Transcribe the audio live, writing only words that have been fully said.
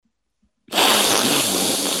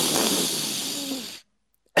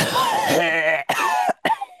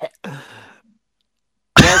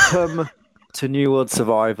Welcome to New World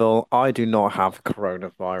Survival. I do not have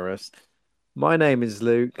coronavirus. My name is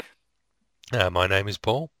Luke. My name is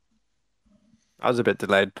Paul. I was a bit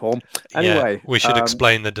delayed, Paul. Yeah, Anyway, we should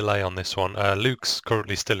explain the delay on this one. Luke's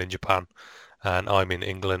currently still in Japan, and I'm in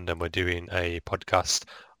England, and we're doing a podcast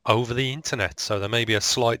over the internet, so there may be a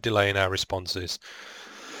slight delay in our responses.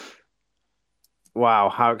 wow,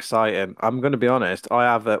 how exciting. I'm going to be honest. I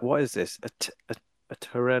have what is this? A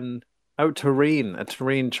Turin, a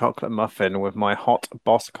Turin chocolate muffin with my hot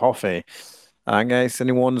boss coffee. In case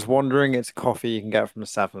anyone's wondering, it's a coffee you can get from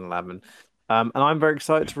 7-Eleven. And I'm very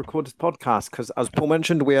excited to record this podcast because, as Paul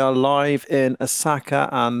mentioned, we are live in Osaka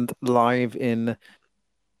and live in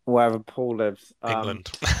wherever Paul lives.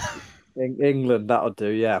 England. In England, that'll do.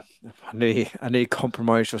 Yeah, I need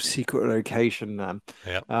compromise your secret location then.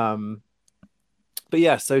 Yeah. Um, but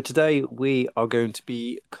yeah, so today we are going to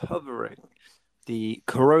be covering the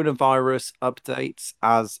coronavirus updates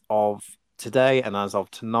as of today and as of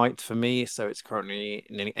tonight for me. So it's currently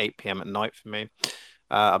nearly 8 p.m. at night for me.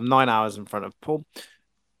 I'm 9 hours in front of Paul.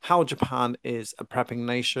 How Japan is a prepping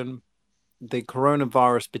nation. The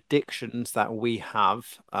coronavirus predictions that we have,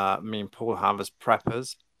 me and Paul have as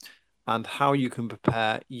preppers, and how you can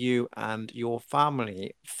prepare you and your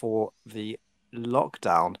family for the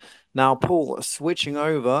lockdown. Now, Paul, switching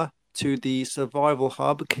over to the survival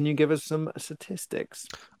hub, can you give us some statistics?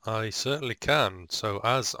 I certainly can. So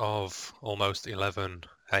as of almost 11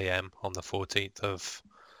 a.m. on the 14th of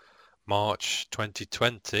March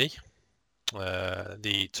 2020,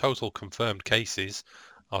 the total confirmed cases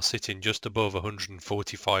are sitting just above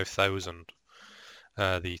 145,000.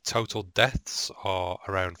 The total deaths are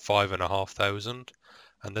around 5,500,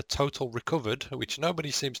 and the total recovered, which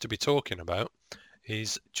nobody seems to be talking about,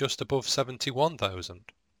 is just above 71,000.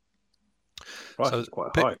 Price So, is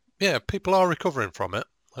quite high. yeah, people are recovering from it.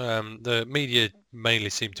 The media mainly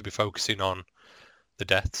seem to be focusing on the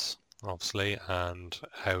deaths, obviously, and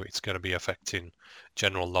how it's going to be affecting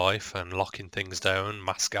general life and locking things down,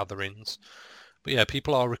 mass gatherings. But yeah,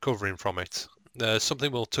 people are recovering from it.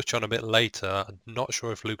 Something we'll touch on a bit later, I'm not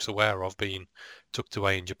sure if Luke's aware of being tucked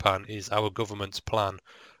away in Japan, is our government's plan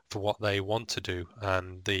for what they want to do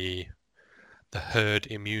and the herd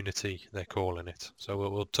immunity, they're calling it. So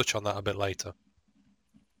we'll touch on that a bit later.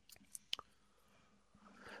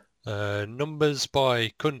 Numbers by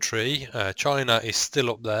country, China is still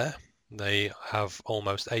up there. They have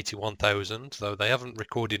almost 81,000, though they haven't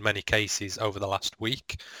recorded many cases over the last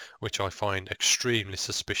week, which I find extremely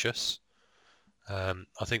suspicious.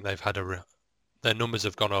 I think their numbers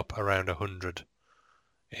have gone up around 100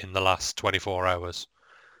 in the last 24 hours,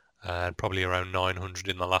 and probably around 900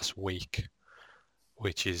 in the last week,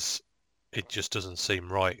 which is it just doesn't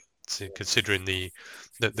seem right considering the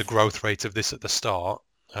growth rate of this at the start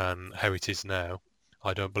and how it is now.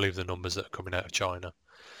 I don't believe the numbers that are coming out of China.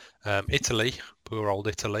 Italy, poor old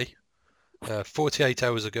Italy. 48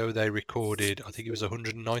 hours ago, they recorded, I think it was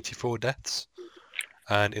 194 deaths.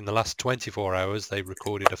 And in the last 24 hours, they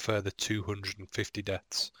recorded a further 250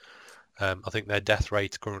 deaths. I think their death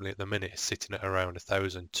rate currently at the minute is sitting at around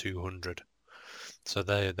 1,200. So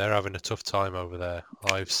they're having a tough time over there.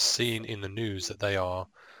 I've seen in the news that they are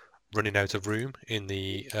running out of room in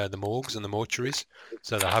the morgues and the mortuaries,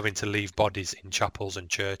 so they're having to leave bodies in chapels and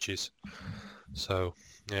churches. So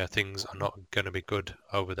yeah, things are not going to be good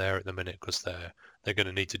over there at the minute because they're going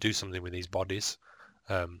to need to do something with these bodies.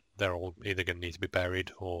 They're all either going to need to be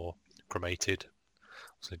buried or cremated,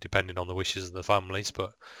 so depending on the wishes of the families.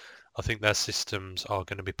 But I think their systems are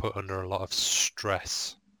going to be put under a lot of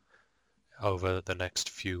stress over the next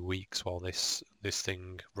few weeks while this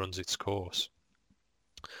thing runs its course.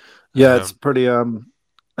 Yeah, it's Um, pretty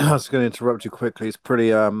I was going to interrupt you quickly. It's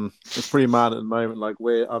pretty mad at the moment. Like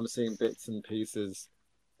I'm seeing bits and pieces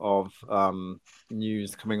of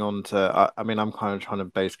news coming on to I mean I'm kind of trying to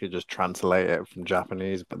basically just translate it from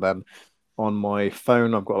Japanese, but then on my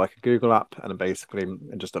phone I've got like a Google app and basically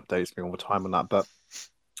it just updates me all the time on that. But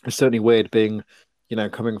it's certainly weird being,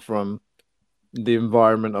 coming from the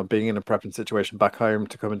environment of being in a prepping situation back home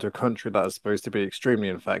to come into a country that is supposed to be extremely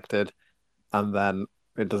infected, and then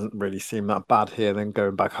it doesn't really seem that bad here. Then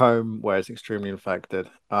going back home where it's extremely infected.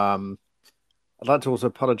 I'd like to also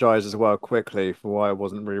apologize as well quickly for why I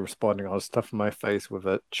wasn't really responding. I was stuffing my face with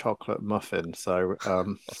a chocolate muffin, so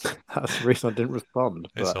that's the reason I didn't respond.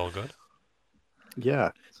 it's But all good.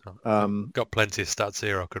 yeah, So I've um, got plenty of stats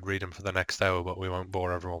here. I could read them for the next hour, but we won't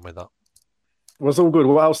bore everyone with that. was all good.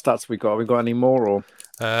 What else stats we got? We got any more or?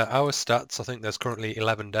 Our stats, I think there's currently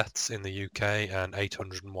 11 deaths in the UK and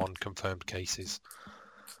 801 confirmed cases.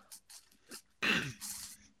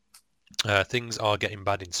 Things are getting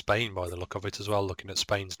bad in Spain by the look of it as well, looking at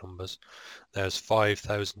Spain's numbers. There's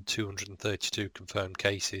 5,232 confirmed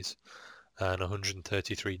cases and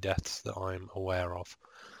 133 deaths that I'm aware of,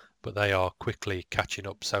 but they are quickly catching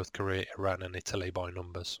up South Korea, Iran, and Italy by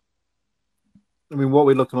numbers. I mean, what are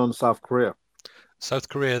we looking on South Korea? South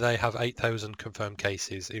Korea, they have 8,000 confirmed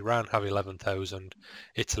cases. Iran have 11,000.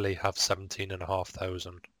 Italy have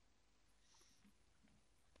 17,500.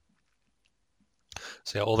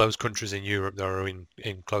 So yeah, all those countries in Europe that are in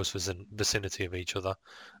close vicinity of each other,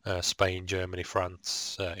 Spain, Germany,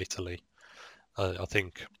 France, Italy. I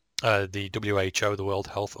think the WHO, the World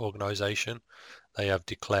Health Organization, they have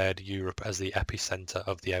declared Europe as the epicenter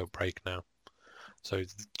of the outbreak now. So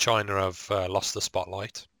China have lost the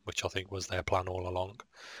spotlight, which I think was their plan all along,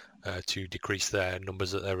 to decrease their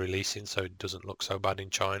numbers that they're releasing so it doesn't look so bad in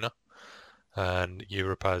China. And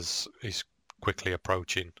Europe is quickly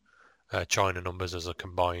approaching China numbers as a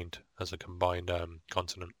combined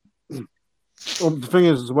continent. Well, the thing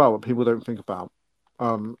is as well, what people don't think about,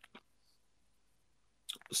 um,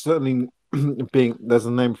 certainly being there's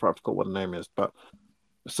a name for it, I forgot what the name is, but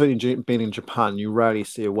certainly being in Japan, you rarely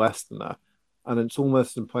see a Westerner, and it's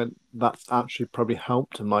almost to the point that's actually probably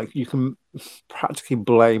helped. And like you can practically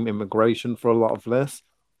blame immigration for a lot of this.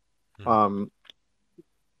 Mm. Um,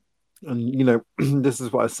 and this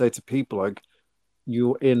is what I say to people: like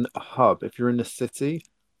you're in a hub. If you're in a city,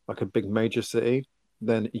 like a big major city,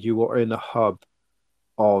 then you are in a hub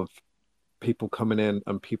of people coming in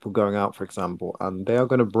and people going out, for example, and they are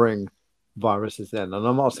going to bring viruses in. And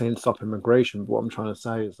I'm not saying stop immigration, but what I'm trying to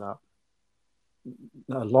say is that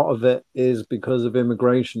a lot of it is because of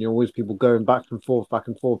immigration. You're always people going back and forth, back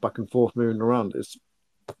and forth, back and forth, moving around. It's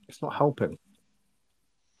not helping.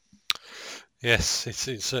 Yes,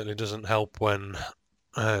 it certainly doesn't help when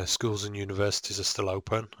schools and universities are still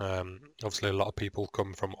open. Obviously, a lot of people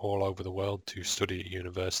come from all over the world to study at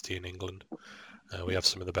university in England. We have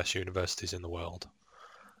some of the best universities in the world,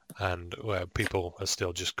 and where people are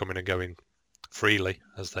still just coming and going freely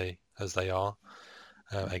as they are.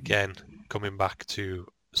 Again, coming back to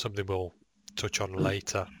something we'll touch on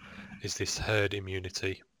later, is this herd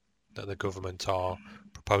immunity that the government are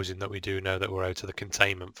proposing that we do now that we're out of the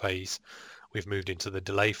containment phase. We've moved into the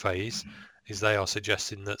delay phase, is they are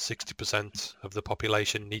suggesting that 60% of the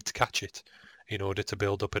population need to catch it in order to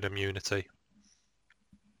build up an immunity,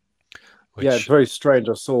 Yeah, it's which, very strange.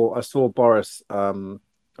 I saw Boris.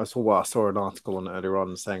 I saw an article on it earlier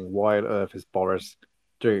on saying why on earth is Boris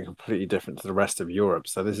doing completely different to the rest of Europe?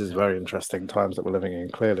 So this is yeah, very interesting times that we're living in.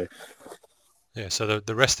 Clearly, yeah, so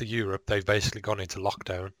the rest of Europe, they've basically gone into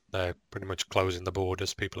lockdown. They're pretty much closing the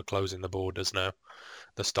borders. People are closing the borders now.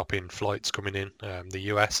 They're stopping flights coming in. The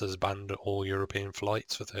US has banned all European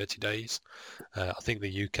flights for 30 days. I think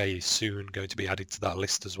the UK is soon going to be added to that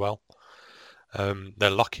list as well. They're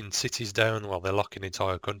locking cities down, well, they're locking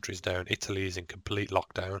entire countries down. Italy is in complete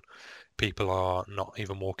lockdown. People are not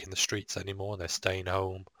even walking the streets anymore, they're staying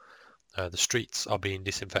home. The streets are being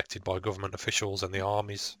disinfected by government officials and the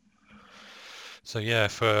armies. So, yeah,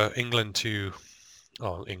 for England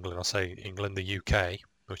England, I say England, the UK,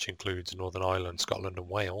 which includes Northern Ireland, Scotland, and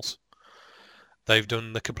Wales, they've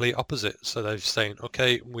done the complete opposite. So they've saying,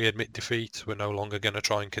 okay, we admit defeat. We're no longer going to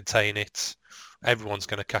try and contain it. Everyone's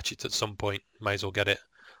going to catch it at some point. May as well get it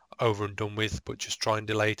over and done with, but just try and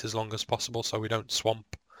delay it as long as possible so we don't swamp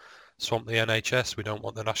the NHS. We don't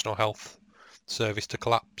want the National Health Service to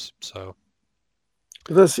collapse. So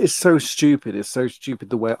this is so stupid. It's so stupid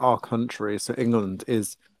the way our country, so England,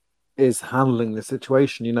 is handling the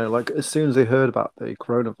situation. Like as soon as they heard about the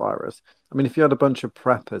coronavirus, I mean, if you had a bunch of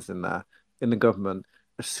preppers in there in the government,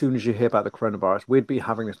 as soon as you hear about the coronavirus, we'd be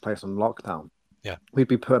having this place on lockdown. yeah, We'd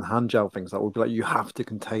be putting hand gel things out. We'd be like, you have to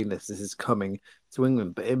contain this. This is coming to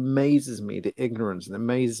England. But it amazes me the ignorance and it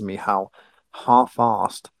amazes me how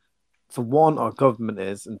half-assed, for one, our government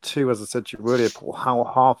is, and two, as I said to you earlier, Paul, how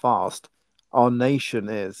half-assed our nation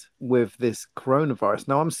is with this coronavirus.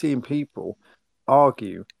 Now, I'm seeing people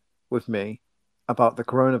argue with me about the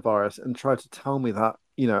coronavirus and try to tell me that,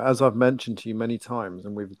 as I've mentioned to you many times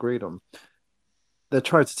and we've agreed on, they're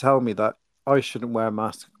trying to tell me that I shouldn't wear a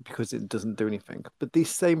mask because it doesn't do anything. But these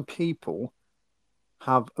same people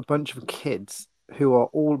have a bunch of kids who are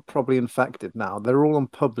all probably infected now. They're all on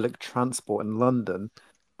public transport in London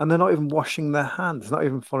and they're not even washing their hands, not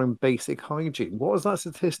even following basic hygiene. What was that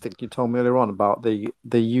statistic you told me earlier on about the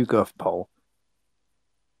YouGov poll?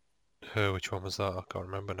 which one was that? I can't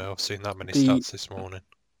remember now. I've seen that many The stats this morning.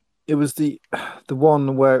 It was the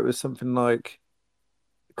one where it was something like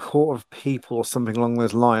a quarter of people or something along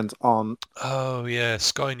those lines on. Oh yeah,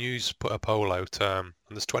 Sky News put a poll out.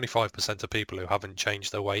 and there's 25% of people who haven't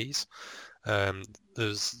changed their ways. Um,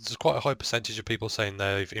 there's quite a high percentage of people saying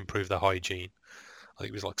they've improved their hygiene. I think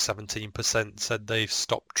it was like 17% said they've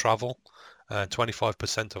stopped travel, and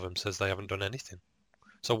 25% of them says they haven't done anything.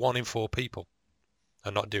 So 1 in 4 people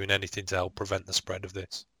are not doing anything to help prevent the spread of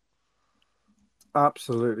this.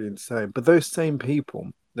 Absolutely insane. But those same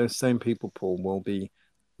people, Paul, will be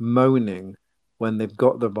moaning when they've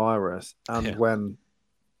got the virus and Yeah, when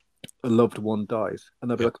a loved one dies. And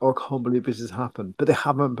they'll be yeah, like, oh, I can't believe this has happened. But they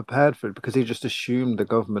haven't prepared for it because they just assume the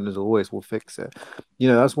government, as always, will fix it.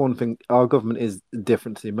 That's one thing. Our government is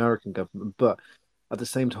different to the American government. But at the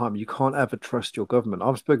same time, you can't ever trust your government.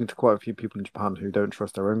 I've spoken to quite a few people in Japan who don't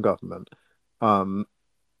trust their own government. Um,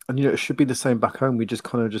 and it should be the same back home. We just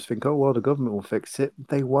kind of just think, oh well, the government will fix it.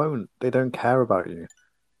 They won't. They don't care about you.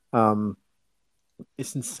 Um,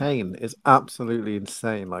 it's insane. It's absolutely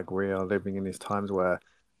insane. Like we are living in these times where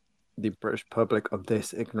the British public are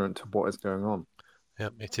this ignorant to what is going on. yeah.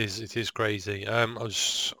 It is. It is crazy. I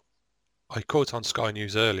caught on Sky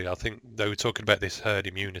News earlier. I think they were talking about this herd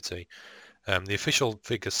immunity. The official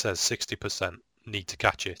figure says 60% need to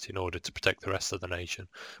catch it in order to protect the rest of the nation,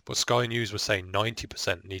 but Sky News was saying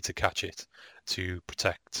 90% need to catch it to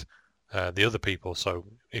protect the other people. So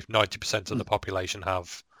if 90% of the population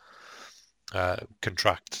have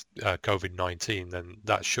contract COVID-19, then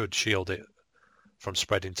that should shield it from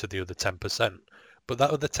spreading to the other 10%. But that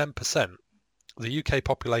other 10%, the UK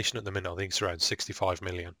population at the minute, I think it's around 65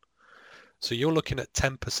 million. So you're looking at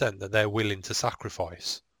 10% that they're willing to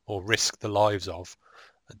sacrifice or risk the lives of.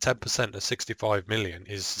 And 10% of 65 million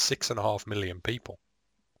is 6.5 million people.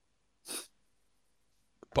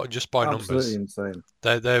 But just by Absolutely numbers, insane.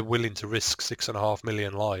 they're willing to risk 6.5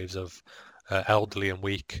 million lives of elderly and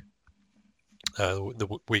weak,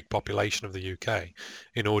 the weak population of the UK,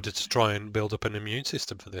 in order to try and build up an immune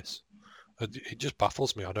system for this. It just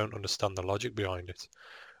baffles me. I don't understand the logic behind it,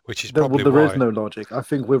 which is Well, probably there is why. no logic. I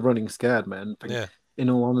think we're running scared, man. I think, Yeah, in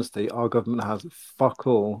all honesty, our government has fuck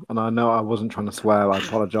all. And I know I wasn't trying to swear. I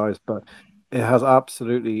apologize, but it has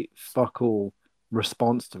absolutely fuck all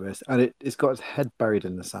response to this, and it's got its head buried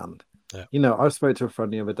in the sand. yeah, I spoke to a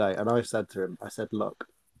friend the other day, and I said to him, I said, look,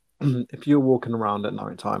 if you're walking around at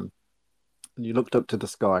night time and you looked up to the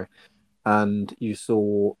sky and you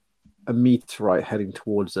saw a meteorite heading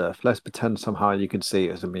towards Earth, let's pretend somehow you could see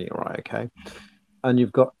it as a meteorite, okay? And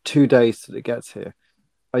you've got 2 days till it gets here.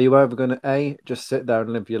 Are you ever going to A, just sit there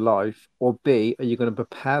and live your life, or B, are you going to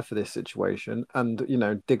prepare for this situation and,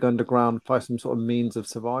 dig underground, find some sort of means of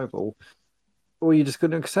survival, or are you just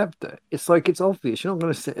going to accept it? It's like it's obvious. You're not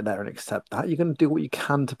going to sit there and accept that. You're going to do what you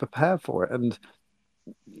can to prepare for it. And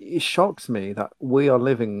it shocks me that we are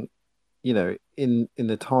living, in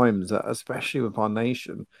the times that, especially with our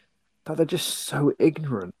nation, that they're just so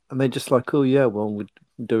ignorant and they're just like, oh yeah, well, we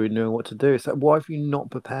do we know what to do? It's like, why have you not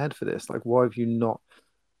prepared for this? Like, why have you not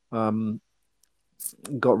um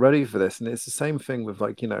got ready for this? And it's the same thing with,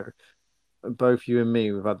 like, both you and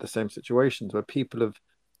me, we've had the same situations where people have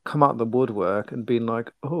come out of the woodwork and been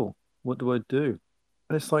like, oh, what do I do?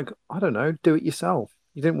 And it's like, I don't know, do it yourself.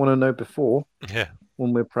 You didn't want to know before yeah,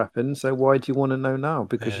 when we're prepping, so why do you want to know now?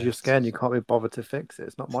 Because yeah. you're scared you can't be bothered to fix it.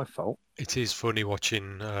 It's not my fault. It is funny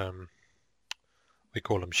watching. We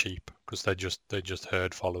call them sheep because they're just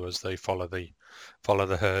herd followers. They follow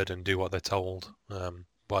the herd and do what they're told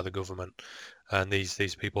by the government. And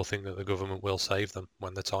these people think that the government will save them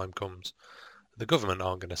when the time comes. The government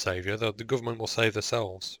aren't going to save you. The government will save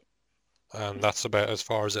themselves, and that's about as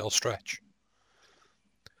far as it'll stretch.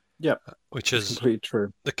 Yeah, Which it's is completely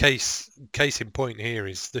true. the case in point here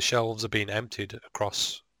is the shelves are being emptied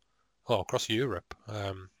across Europe.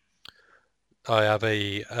 I have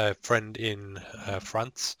a friend in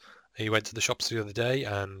France. He went to the shops the other day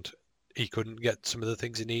and he couldn't get some of the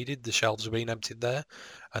things he needed. The shelves were being emptied there,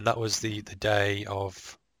 and that was the day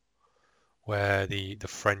of where the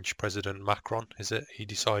French President Macron, is it? He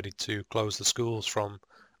decided to close the schools from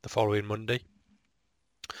the following Monday,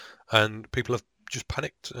 and people have just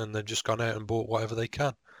panicked and they've just gone out and bought whatever they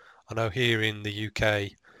can. I know here in the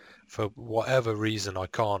UK, for whatever reason, I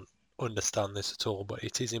can't understand this at all, but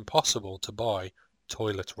it is impossible to buy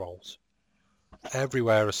toilet rolls.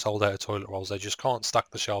 Everywhere is sold out of toilet rolls. They just can't stack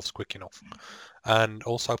the shelves quick enough. And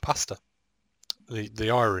also pasta.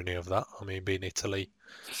 The irony of that, I mean, being Italy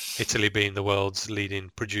being the world's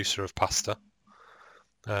leading producer of pasta,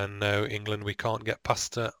 and now England, we can't get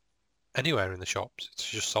pasta anywhere in the shops.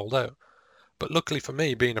 It's just sold out. But luckily for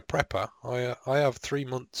me, being a prepper, I have 3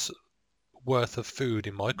 months worth of food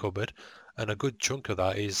in my cupboard, and a good chunk of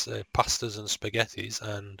that is pastas and spaghettis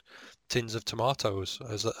and tins of tomatoes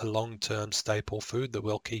as a long-term staple food that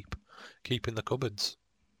we'll keep in the cupboards.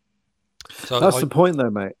 So That's the point, though,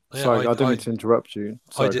 mate. yeah, Sorry, I didn't mean to interrupt you.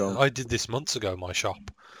 Sorry, go on. I did this months ago. My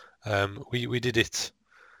shop. We did it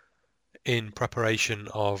in preparation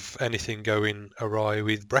of anything going awry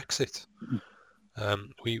with Brexit.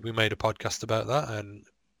 We made a podcast about that, and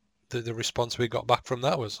the response we got back from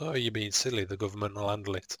that was, "Oh, you're being silly. The government will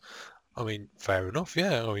handle it." I mean, fair enough.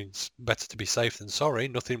 Yeah, I mean, it's better to be safe than sorry.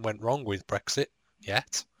 Nothing went wrong with Brexit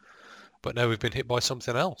yet, but now we've been hit by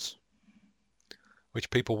something else, which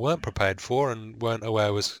people weren't prepared for and weren't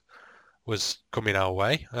aware was coming our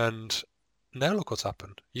way. And now look what's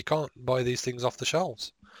happened. You can't buy these things off the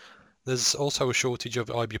shelves. There's also a shortage of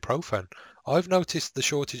ibuprofen. I've noticed the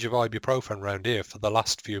shortage of ibuprofen around here for the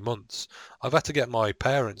last few months. I've had to get my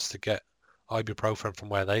parents to get ibuprofen from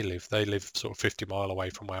where they live. They live sort of 50 mile away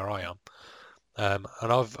from where I am.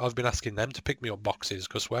 And I've been asking them to pick me up boxes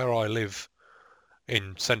because where I live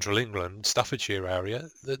in central England, Staffordshire area,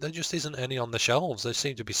 there just isn't any on the shelves. They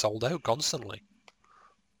seem to be sold out constantly.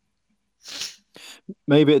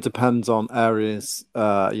 Maybe it depends on areas,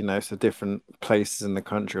 so different places in the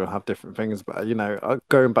country will have different things. But,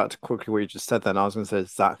 going back to quickly what you just said, then I was going to say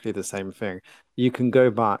exactly the same thing. You can go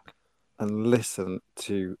back and listen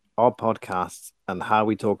to our podcasts and how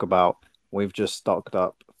we talk about we've just stocked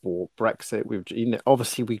up for Brexit.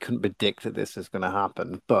 Obviously we couldn't predict that this is going to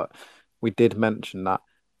happen, but we did mention that,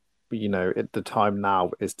 the time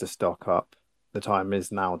now is to stock up. The time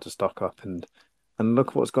is now to stock up and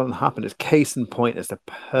look what's going to happen. It's case in point. It's the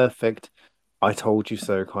perfect "I told you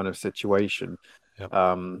so" kind of situation. Yep.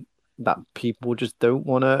 That people just don't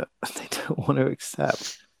want to. They don't want to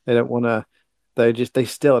accept. They don't want to. They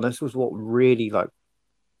still. And this was what really like.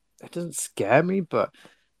 It doesn't scare me, but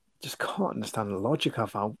just can't understand the logic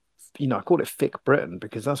of how. I call it thick Britain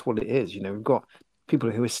because that's what it is. We've got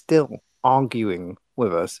people who are still arguing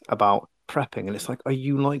with us about prepping, and it's like, are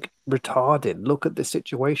you like retarded? Look at the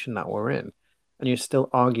situation that we're in, and you're still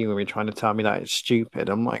arguing with me, trying to tell me that it's stupid.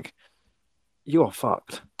 I'm like, you are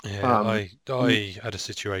fucked. Yeah, Um, I had a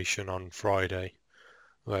situation on Friday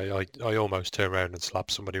where I almost turned around and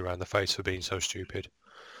slapped somebody around the face for being so stupid.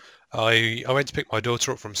 I went to pick my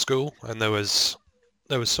daughter up from school, and there was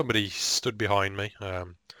somebody stood behind me.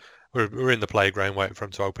 We're in the playground waiting for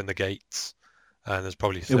him to open the gates, and there's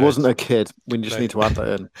probably it 30. wasn't a kid. We just No, need to add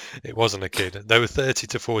that in. it wasn't a kid. There were 30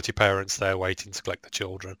 to 40 parents there waiting to collect the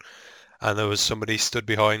children, and there was somebody stood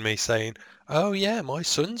behind me saying, "Oh yeah, my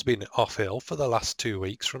son's been off ill for the last 2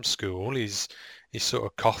 weeks from school. He's sort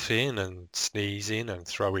of coughing and sneezing and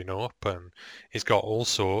throwing up, and he's got all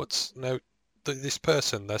sorts." Now, this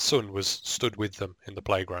person, their son, was stood with them in the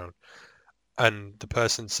playground, and the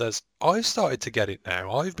person says, "I've started to get it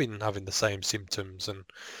now. I've been having the same symptoms," and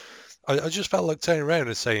I just felt like turning around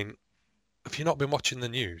and saying, "Have you not been watching the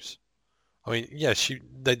news?" I mean, yes,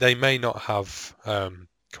 they may not have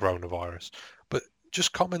coronavirus, but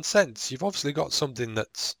just common sense. You've obviously got something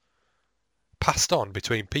that's passed on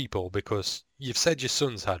between people because you've said your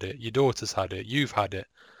son's had it, your daughter's had it, you've had it,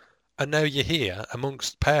 and now you're here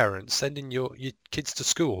amongst parents sending your kids to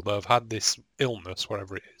school that have had this illness,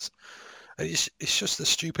 whatever it is. And it's just the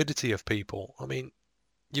stupidity of people. I mean,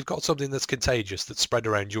 you've got something that's contagious that's spread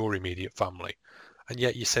around your immediate family, and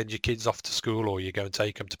yet you send your kids off to school or you go and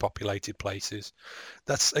take them to populated places.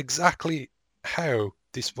 That's exactly how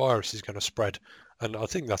this virus is going to spread, and I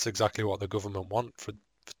think that's exactly what the government want for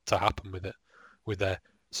to happen with it, with their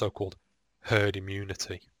so-called herd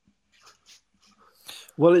immunity.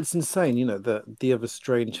 Well, it's insane, the other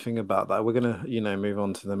strange thing about that, we're gonna, move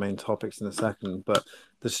on to the main topics in a second, but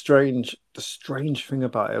the strange thing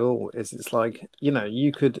about it all is it's like,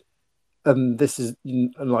 you could, and this is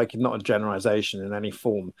like not a generalization in any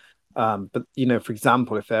form, but for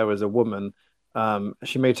example, if there was a woman,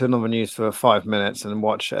 she may turn on the news for 5 minutes and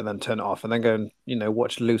watch it and then turn it off and then go and,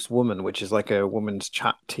 watch Loose Woman, which is like a woman's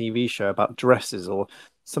chat TV show about dresses or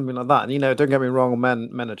something like that. And, don't get me wrong,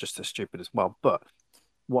 men are just as stupid as well, but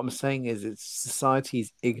what I'm saying is it's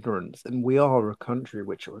society's ignorance, and we are a country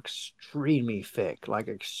which are extremely thick, like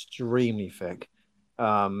extremely thick.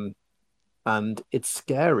 Um, and it's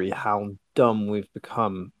scary how dumb we've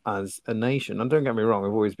become as a nation. And don't get me wrong,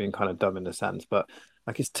 we've always been kind of dumb in a sense, but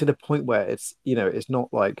like it's to the point where it's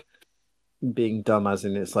not like being dumb as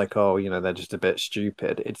in it's like, oh, they're just a bit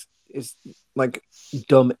stupid. It's like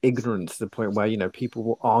dumb ignorance to the point where, people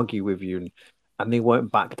will argue with you and they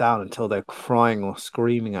won't back down until they're crying or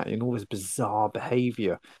screaming at you and all this bizarre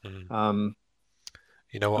behavior. Mm. Um,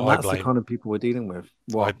 You know what and I that's the blame? kind of people we're dealing with.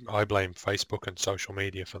 What? I blame Facebook and social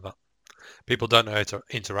media for that. People don't know how to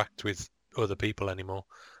interact with other people anymore.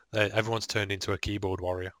 Everyone's turned into a keyboard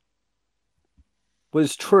warrior. Well,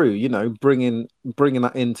 it's true, bringing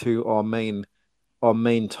that into our main our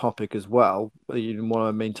main topic as well. One of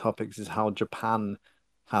our main topics is how Japan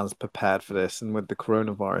has prepared for this and with the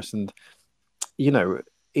coronavirus. And you know,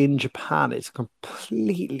 in Japan, it's a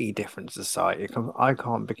completely different society. I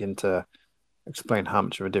can't begin to explain how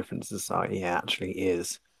much of a different society it actually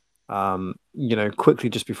is. Quickly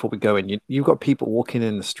just before we go in, you've got people walking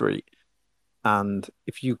in the street, and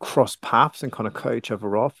if you cross paths and kind of cut each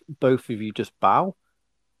other off, both of you just bow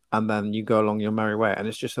and then you go along your merry way. And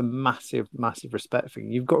it's just a massive, massive respect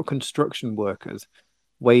thing. You've got construction workers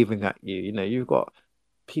waving at you. You've got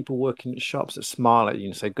people working at shops that smile at you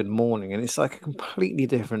and say good morning. And it's like a completely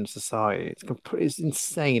different society. It's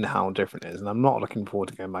insane how different it is. And I'm not looking forward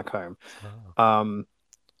to going back home. Oh. Um,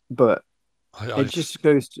 but it I've just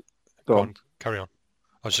goes to go Go on. on, carry on.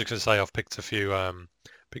 I was just going to say I've picked a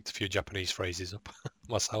few Japanese phrases up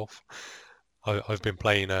myself. I've been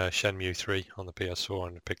playing Shenmue 3 on the PS4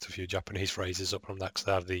 and picked a few Japanese phrases up from that because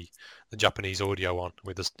they have the Japanese audio on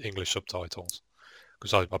with the English subtitles.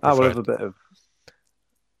 Because I I will prefer, have a bit of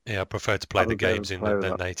yeah, I prefer to I play have the a bit of a games in play with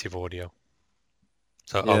their that. native audio.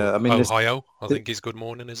 So Yeah, I mean Ohio, I think is good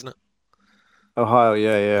morning, isn't it? Ohio,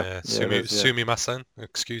 yeah, yeah, Yeah, yeah, it is, yeah. sumimasen,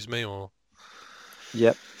 excuse me, or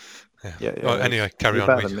Yep, yeah. yeah, yeah, Oh, it is. anyway, carry You're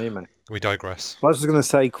on. better We than me, mate. we digress. I was just going to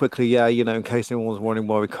say quickly, yeah, in case anyone was wondering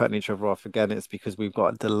why we're cutting each other off again, it's because we've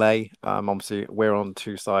got a delay. Obviously, we're on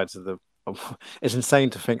two sides of the. It's insane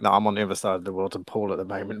to think that I'm on the other side of the world and Paul at the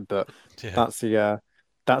moment, but Yeah. that's the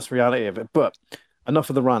reality of it. But enough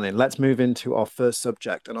of the running. Let's move into our first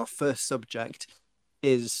subject, and our first subject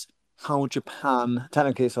is how Japan.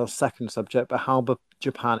 Technically, it's our second subject, but how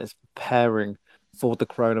Japan is preparing for the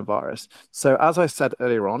coronavirus. So, as I said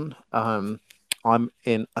earlier on, I'm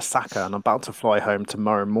in Osaka and I'm about to fly home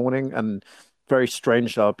tomorrow morning. And very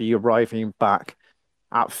strangely, I'll be arriving back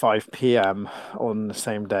at 5 p.m. on the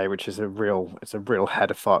same day, which is it's a real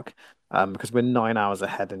head of fuck, because we're 9 hours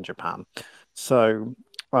ahead in Japan. So,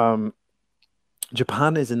 um,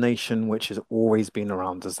 Japan is a nation which has always been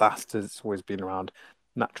around disasters. It's always been around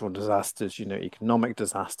natural disasters, economic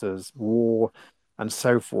disasters, war, and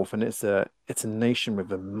so forth. And it's a nation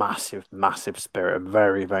with a massive, massive spirit, a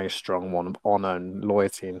very, very strong one of honor and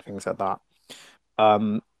loyalty and things like that.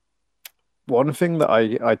 Um, One thing that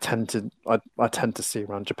I tend to see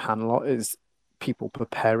around Japan a lot is people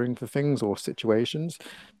preparing for things or situations.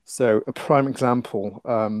 So a prime example,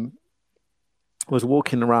 I was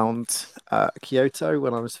walking around Kyoto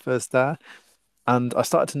when I was first there, and I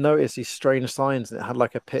started to notice these strange signs. And it had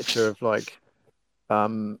like a picture of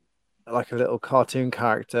um like a little cartoon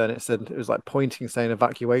character, and it was like pointing saying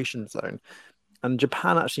evacuation zone. And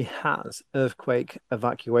Japan actually has earthquake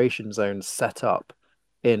evacuation zones set up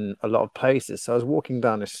in a lot of places. So I was walking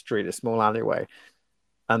down this street, a small alleyway,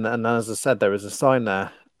 and as I said, there was a sign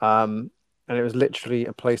there, and it was literally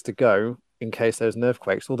a place to go in case there was an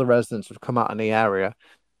earthquake. So all the residents would come out in the area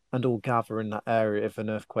and all gather in that area if an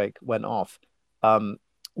earthquake went off. Um,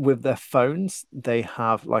 with their phones, they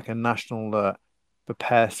have like a national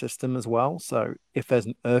repair system as well. So if there's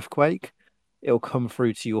an earthquake, it'll come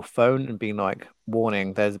through to your phone and be like,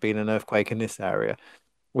 warning, there's been an earthquake in this area,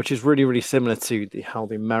 which is really, really similar to how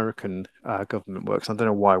the American government works. I don't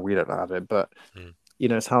know why we don't have it, but Mm.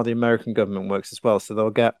 it's how the American government works as well. So they'll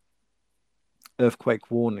get earthquake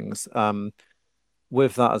warnings.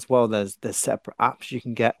 With that as well, there's separate apps you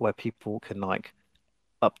can get where people can like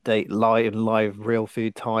update live real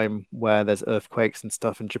food time where there's earthquakes and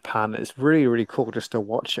stuff in Japan. It's really, really cool just to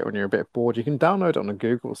watch it when you're a bit bored. You can download it on the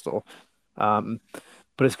Google store. Um,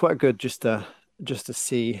 but it's quite good just to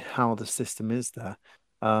see how the system is there.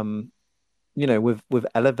 Um, with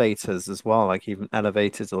elevators as well, like even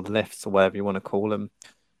elevators or lifts or whatever you want to call them,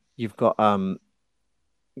 you've got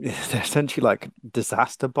they're essentially like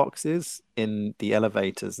disaster boxes in the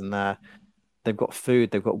elevators, and they've got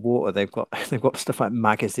food, they've got water, they've got stuff like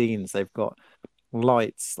magazines, they've got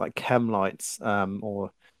lights like chem lights,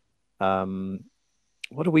 or um,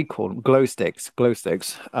 what do we call them? Glow sticks, glow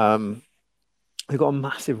sticks. They've got a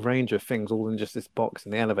massive range of things all in just this box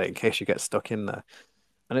in the elevator in case you get stuck in there,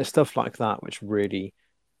 and it's stuff like that which really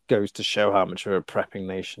goes to show how much of a prepping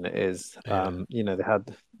nation it is. Yeah. They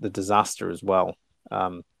had the disaster as well.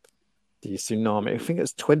 Um, the tsunami. I think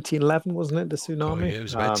it's 2011, wasn't it? The God, tsunami. yeah, it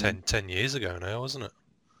was about 10 years ago now, wasn't it?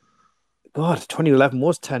 God, 2011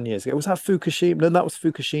 was 10 years ago. Was that Fukushima? No, that was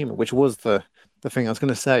Fukushima, which was the thing I was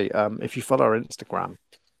going to say. If you follow our Instagram,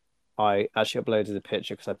 I actually uploaded a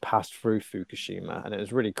picture because I passed through Fukushima, and it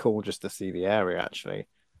was really cool just to see the area actually.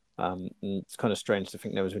 And it's kind of strange to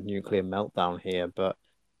think there was a nuclear meltdown here, but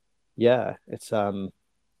yeah, it's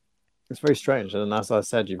very strange. And as I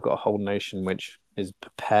said, you've got a whole nation which is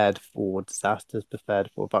prepared for disasters, prepared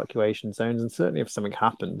for evacuation zones, and certainly if something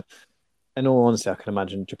happened, in all honesty, I can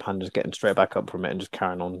imagine Japan just getting straight back up from it and just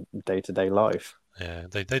carrying on day-to-day life. Yeah,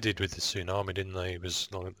 they did with the tsunami, didn't they? It was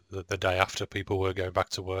like the day after people were going back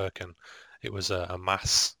to work, and it was a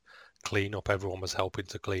mass clean up. Everyone was helping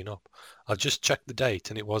to clean up. I just checked the date,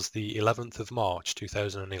 and it was the 11th of March,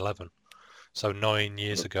 2011. So 9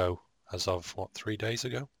 years ago, as of what, 3 days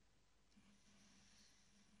ago?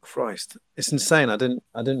 Christ, it's insane. I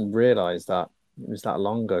didn't realize that it was that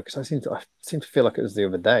long ago because I seem to feel like it was the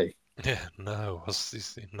other day. Yeah, no,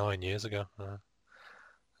 it's 9 years ago.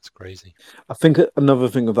 That's crazy. I think another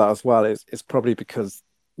thing of that as well is it's probably because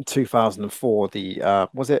 2004 the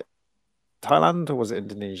was it Thailand or was it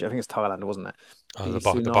Indonesia? I think it's Thailand, wasn't it? Oh, The the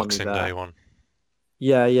tsunami Boxing there. Day one.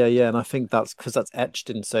 Yeah, yeah, yeah. And I think that's because that's etched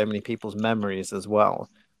in so many people's memories as well.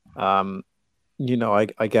 Um,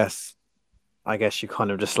 I guess you kind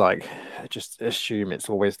of just like just assume it's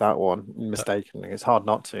always that one That mistakenly. It's hard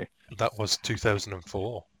not to. that was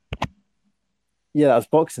 2004. Yeah, that was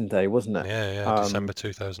Boxing Day, wasn't it? Yeah, yeah, December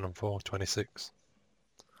 2004, 26.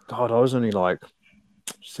 God, I was only like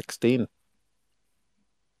 16,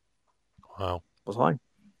 Wow. was I?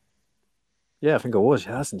 Yeah, I think I was.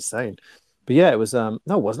 Yeah, that's insane. But yeah, it was no,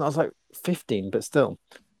 it wasn't. I was like 15, but still.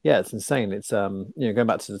 Yeah, it's insane. It's going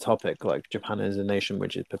back to the topic, like Japan is a nation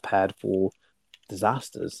which is prepared for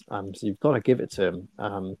disasters. So you've got to give it to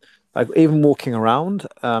him. Like even walking around,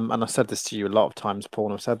 and I've said this to you a lot of times, Paul,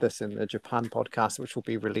 and I've said this in the Japan podcast, which will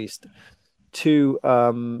be released to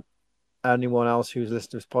anyone else who's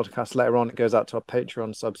listening to this podcast later on. It goes out to our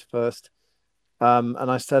Patreon subs first. And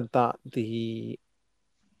I said that the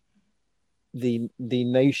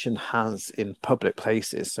nation has in public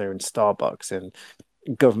places, so in Starbucks, in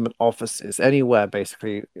government offices, anywhere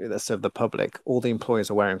basically that serve the public, all the employees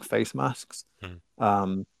are wearing face masks. Hmm.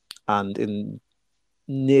 Um, and in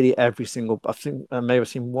nearly every single, I think I may have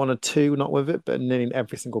seen one or two not with it, but nearly in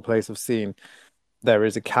every single place I've seen, there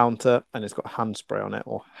is a counter and it's got hand spray on it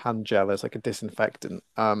or hand gel as like a disinfectant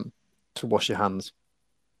to wash your hands.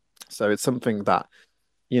 So it's something that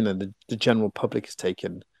the general public is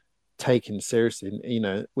taken seriously,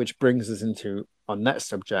 which brings us into our next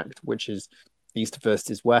subject, which is East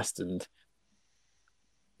versus West and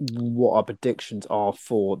what our predictions are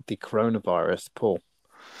for the coronavirus, Paul.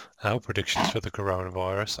 Our predictions for the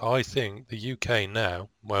coronavirus. I think the UK now,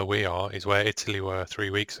 where we are, is where Italy were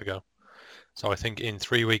 3 weeks ago. So I think in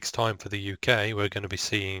 3 weeks' time for the UK, we're going to be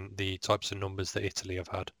seeing the types of numbers that Italy have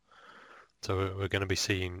had. So we're going to be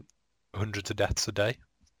seeing hundreds of deaths a day.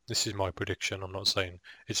 This is my prediction. I'm not saying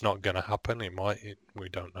it's not going to happen. It might. We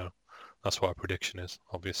don't know. That's what our prediction is,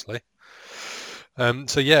 obviously.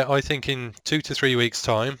 So yeah, I think in 2 to 3 weeks'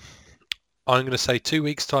 time, I'm going to say 2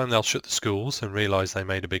 weeks' time they'll shut the schools and realise they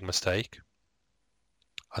made a big mistake.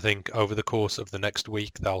 I think over the course of the next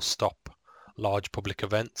week they'll stop large public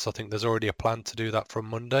events. I think there's already a plan to do that from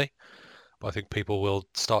Monday, but I think people will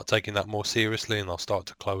start taking that more seriously and they'll start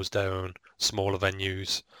to close down smaller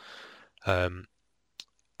venues. And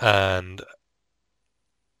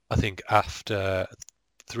I think after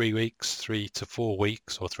 3 weeks, 3 to 4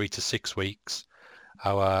 weeks, or 3 to 6 weeks,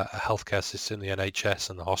 our healthcare system, the NHS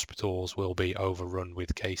and the hospitals will be overrun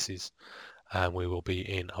with cases and we will be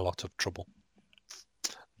in a lot of trouble.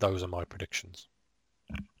 Those are my predictions.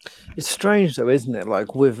 It's strange though, isn't it?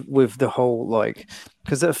 Like with the whole like,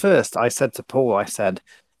 because at first I said to Paul, I said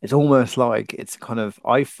it's almost like it's kind of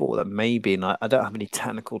I thought that maybe, and I don't have any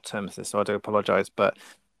technical terms for this, so I do apologize, but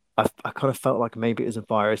I kind of felt like maybe it was a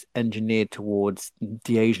virus engineered towards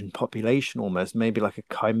the Asian population almost, maybe like a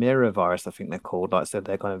chimera virus, I think they're called. Like I said,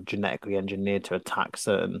 they're kind of genetically engineered to attack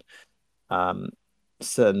um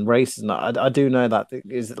certain races. And I do know that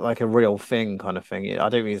is like a real thing kind of thing. I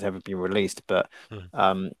don't think it's ever been released, but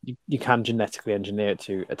Hmm. you can genetically engineer it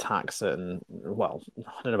to attack certain, well,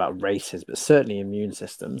 I don't know about races, but certainly immune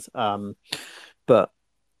systems. But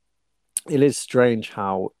it is strange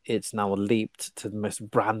how it's now leaped to the most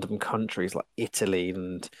random countries like Italy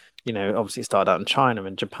and obviously it started out in China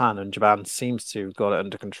and Japan seems to have got it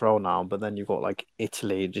under control now, but then you've got like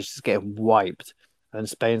Italy just getting wiped and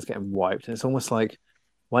Spain's getting wiped and it's almost like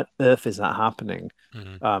what earth is that happening?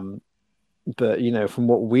 Hmm. But from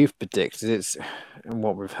what we've predicted it's and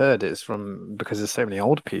what we've heard is from because there's so many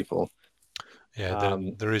old people. Yeah,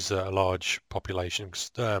 um there is a large population.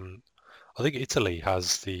 I think Italy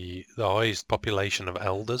has the highest population of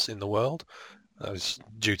elders in the world. That's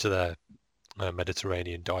due to their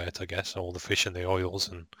Mediterranean diet, I guess, all the fish and the oils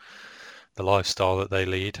and the lifestyle that they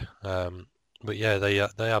lead. But yeah, they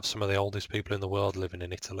have some of the oldest people in the world living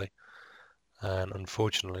in Italy, and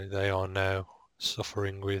unfortunately, they are now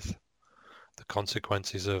suffering with the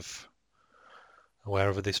consequences of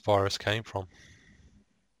wherever this virus came from.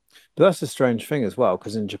 But that's a strange thing as well,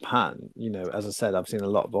 because in Japan, as I said, I've seen a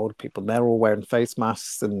lot of older people, and they're all wearing face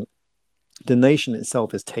masks, and the nation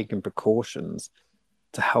itself is taking precautions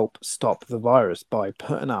to help stop the virus by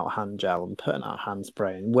putting out hand gel and putting out hand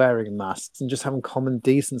spray and wearing masks and just having common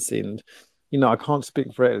decency. And I can't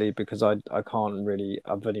speak for Italy because I can't really.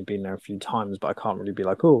 I've only been there a few times, but I can't really be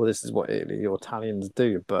like, oh, this is what Italy or Italians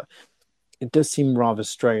do. But it does seem rather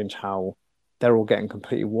strange how they're all getting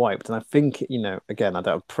completely wiped. And I think, again, I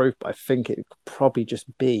don't have proof, but I think it could probably just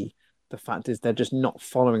be the fact is they're just not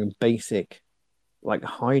following basic like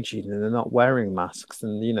hygiene, and they're not wearing masks,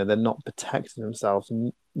 and they're not protecting themselves.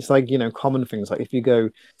 And it's like, common things like if you go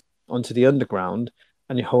onto the underground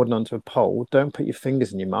and you're holding onto a pole, don't put your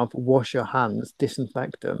fingers in your mouth, wash your hands,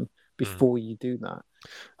 disinfect them Mm. before you do that.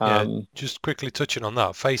 Yeah, um just quickly touching on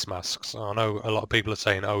that, face masks. I know a lot of people are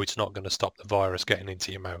saying, oh, it's not going to stop the virus getting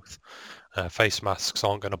into your mouth. Face masks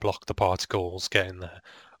aren't going to block the particles getting there.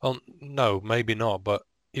 Well, no, maybe not, but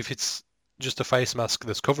if it's just a face mask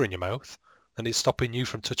that's covering your mouth, then it's stopping you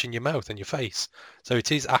from touching your mouth and your face. So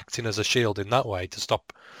it is acting as a shield in that way to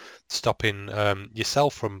stopping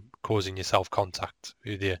yourself from causing yourself contact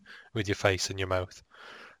with your face and your mouth.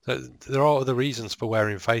 There are other reasons for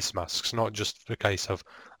wearing face masks, not just a case of,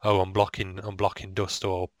 oh, I'm blocking dust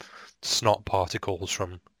or snot particles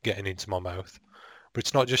from getting into my mouth. But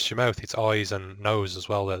it's not just your mouth, it's eyes and nose as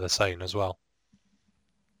well that they're saying as well.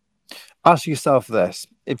 Ask yourself this: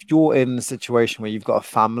 if you're in a situation where you've got a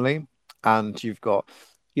family and you've got,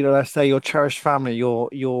 let's say your cherished family, your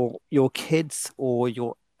kids or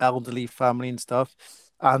your elderly family and stuff,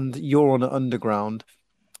 and you're on an underground,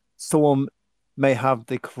 someone may have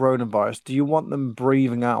the coronavirus. Do you want them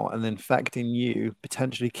breathing out and infecting you,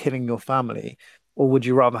 potentially killing your family? Or would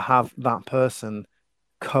you rather have that person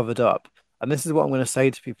covered up? And this is what I'm going to say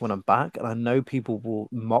to people when I'm back. And I know people will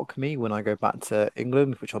mock me when I go back to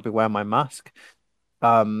England, which I'll be wearing my mask.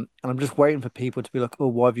 And I'm just waiting for people to be like, "Oh,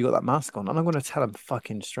 why have you got that mask on?" And I'm going to tell them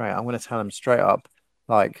fucking straight. I'm going to tell them straight up,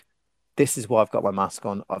 like, this is why I've got my mask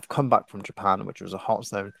on. I've come back from Japan, which was a hot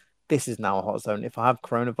zone. This is now a hot zone. If I have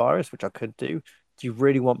coronavirus, which I could do you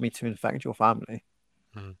really want me to infect your family?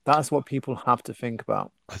 Mm. That's what people have to think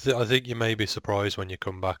about. I think you may be surprised when you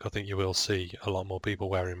come back. I think you will see a lot more people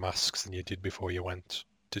wearing masks than you did before you went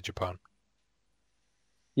to Japan.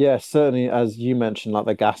 Yeah, certainly, as you mentioned, like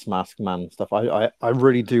the gas mask man and stuff. I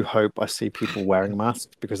really do hope I see people wearing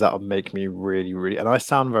masks because that would make me really, really. And I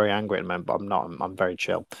sound very angry at the moment, but I'm not. I'm very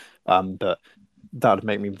chill. But that would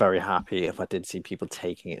make me very happy if I did see people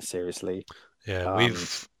taking it seriously. Yeah, Um,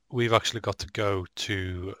 we've actually got to go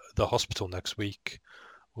to the hospital next week.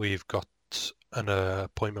 We've got an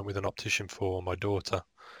appointment with an optician for my daughter.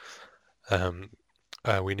 Um,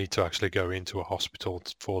 we need to actually go into a hospital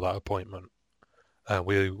for that appointment.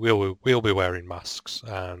 We'll be wearing masks,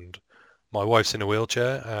 and my wife's in a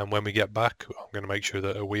wheelchair. And when we get back, I'm going to make sure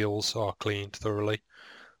that her wheels are cleaned thoroughly,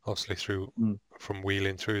 obviously through mm. from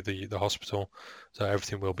wheeling through the hospital. So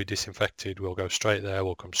everything will be disinfected. We'll go straight there.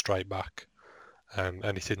 We'll come straight back, and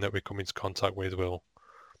anything that we come into contact with, we'll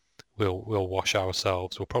wash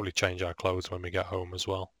ourselves. We'll probably change our clothes when we get home as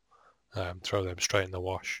well. Throw them straight in the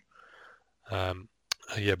wash. Um,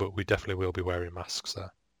 yeah, but we definitely will be wearing masks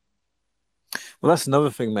there. Well, that's another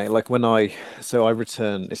thing, mate. Like so I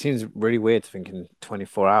return. It seems really weird to think in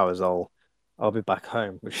 24 hours I'll be back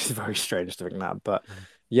home, which is very strange to think that. But Mm.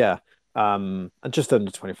 yeah, and just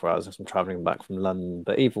under 24 hours if I'm traveling back from London.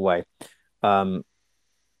 But either way, um,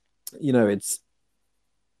 you know, it's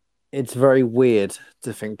very weird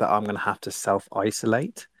to think that I'm gonna have to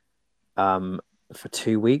self-isolate for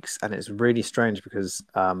 2 weeks, and it's really strange because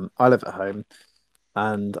I live at home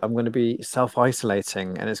and I'm going to be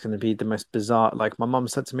self-isolating, and it's going to be the most bizarre. Like my mum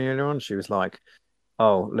said to me earlier on, she was like,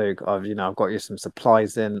 "Oh, Luke, I've got you some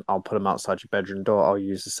supplies in. I'll put them outside your bedroom door. I'll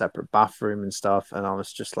use a separate bathroom and stuff." And I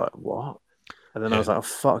was just like, "What?" And then I Yeah, was like, "Oh,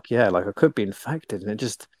 fuck yeah!" Like I could be infected, and it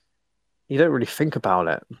just you don't really think about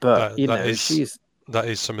it. But that that is she's that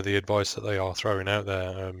is some of the advice that they are throwing out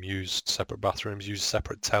there. Use separate bathrooms, use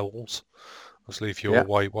separate towels. Obviously, if you're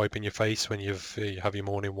yeah. wiping your face when you have your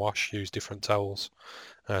morning wash, use different towels.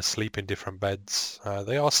 Sleep in different beds.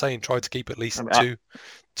 They are saying try to keep at I least mean,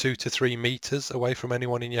 two to 3 meters away from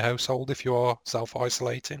anyone in your household if you are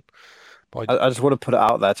self-isolating. By I just want to put it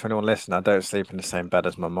out there to anyone listening. I don't sleep in the same bed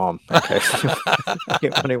as my mom, in case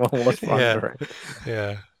anyone was yeah, wondering.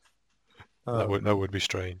 yeah, that Um, would be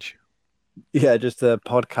strange. yeah, just a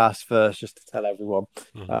podcast first, just to tell everyone.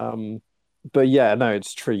 Mhm. Um, but yeah, no,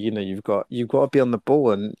 it's true. You've got to be on the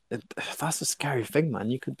ball, and that's a scary thing, man.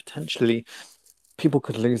 You could people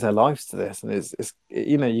could lose their lives to this, and it's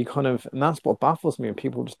you know you kind of and that's what baffles me, and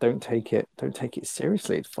people just don't take it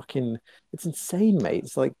seriously. It's fucking it's insane, mate.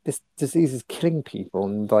 It's like this disease is killing people,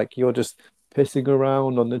 and like you're just pissing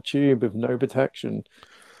around on the tube with no protection.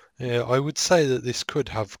 Yeah, I would say that this could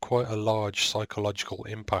have quite a large psychological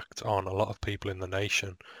impact on a lot of people in the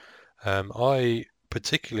nation. I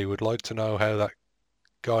particularly would like to know how that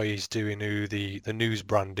guy is doing who the news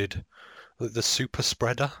branded the super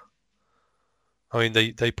spreader. I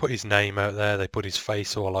mean, they put his name out there, they put his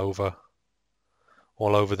face all over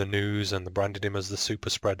the news, and they branded him as the super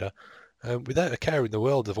spreader, without a care in the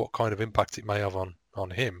world of what kind of impact it may have on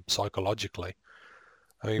him psychologically.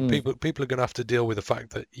 I mean, Mm, people are going to have to deal with the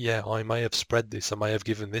fact that yeah, I may have spread this, I may have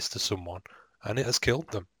given this to someone, and it has killed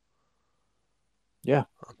them. yeah,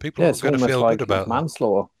 People yeah. aren't It's going to almost feel good like it's about that.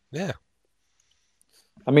 manslaughter. Yeah,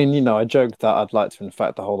 I mean, I joked that I'd like to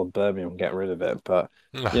infect the whole of Birmingham and get rid of it, but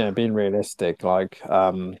being realistic, like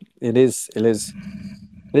it is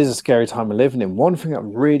a scary time we're living in. One thing that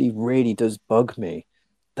really, really does bug me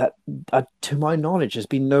that, to my knowledge, there's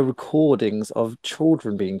been no recordings of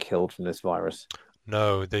children being killed from this virus.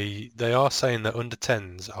 no, they are saying that under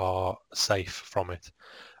 10s are safe from it.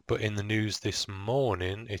 But in the news this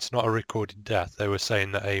morning, it's not a recorded death. They were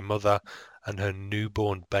saying that a mother and her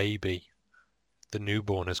newborn baby, the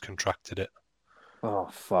newborn, has contracted it. Oh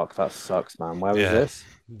fuck, that sucks, man. Where was Yeah, this?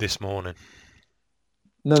 this morning.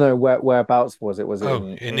 No, no, whereabouts was it? Was it Oh,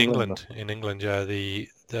 in in England? England, yeah, the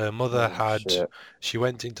mother Oh had shit. she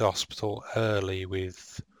went into hospital early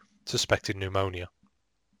with suspected pneumonia.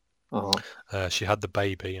 Uh-huh. She had the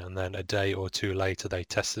baby, and then a day or two later, they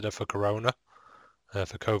tested her for corona, for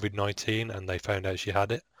COVID-19, and they found out she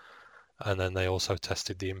had it. And then they also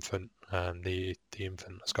tested the infant, and the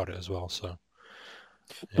infant has got it as well. So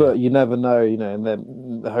yeah, But you never know, and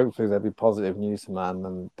then hopefully there'll be positive news, man,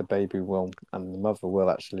 and the baby will and the mother will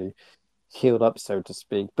actually healed up, so to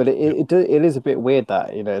speak. But yep. it is a bit weird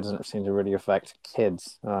that it doesn't seem to really affect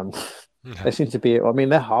kids. They seem to be. I mean,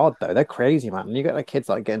 they're hard though. They're crazy, man. And you get like kids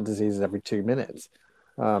like getting diseases every 2 minutes.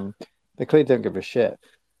 Um, they clearly don't give a shit.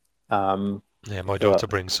 Um, Yeah, my but daughter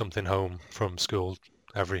brings something home from school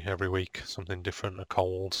every week, something different, a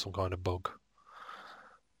cold, some kind of bug.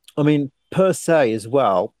 I mean, per se as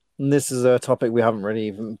well. And this is a topic we haven't really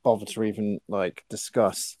even bothered to even like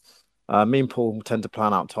discuss. Me and Paul tend to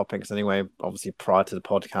plan out topics anyway, obviously prior to the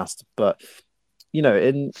podcast. But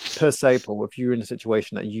in per se, Paul, if you were in a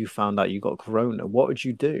situation that you found out you got corona, what would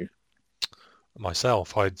you do?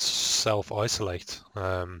 Myself, I'd self-isolate.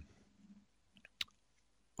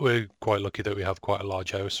 We're quite lucky that we have quite a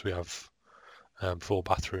large house. We have four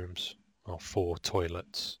bathrooms, or four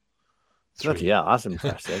toilets, Bloody three. hell, that's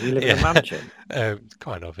impressive. You live in a Yeah, mansion.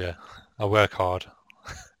 kind of. Yeah, I work hard.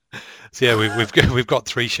 So yeah, we've got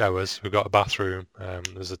three showers. We've got a bathroom.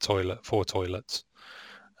 There's a toilet, four toilets.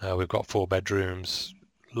 We've got four bedrooms.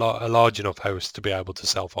 A large enough house to be able to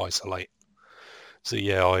self-isolate. So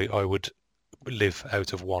yeah, I would live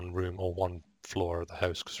out of one room or one floor of the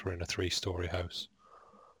house because we're in a three-story house.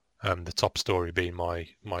 The top story being my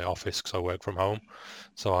office because I work from home.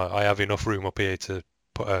 So I have enough room up here to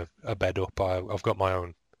put a bed up. I've got my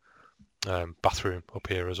own bathroom up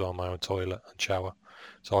here as well, my own toilet and shower.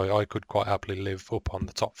 So I could quite happily live up on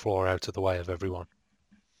the top floor out of the way of everyone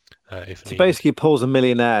if So needed. basically, Paul's a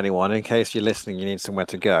millionaire, anyone. In case you're listening, you need somewhere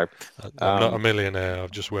to go. I'm not a Um, millionaire.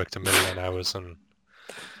 I've just worked a million hours and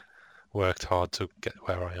worked hard to get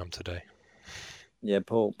where I am today. yeah,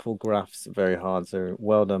 Paul grafts very hard, so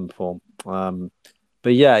well done, Paul.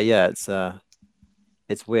 But yeah,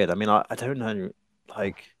 it's weird. I mean, I don't know,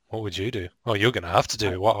 like, What would you do? Oh, you're going to have to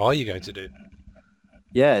do I, it. What are you going to do?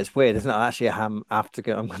 yeah, it's weird, isn't it? Actually, have to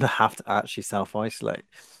go. I'm gonna have to actually self-isolate.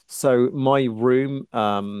 So my room,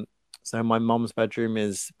 so my mom's bedroom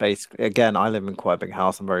is basically again, I live in quite a big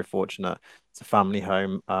house. I'm very fortunate. It's a family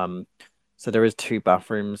home. So there is two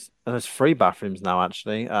bathrooms, and there's three bathrooms now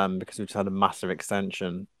actually, because we just had a massive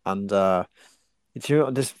extension. And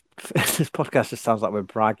this this podcast just sounds like we're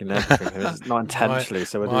bragging and everything, and it's not my intentionally.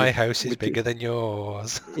 So my house is we do, bigger than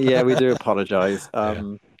yours. yeah, we do apologize. Yeah.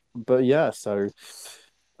 But yeah, so.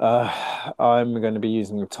 I'm going to be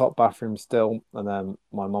using the top bathroom still, and then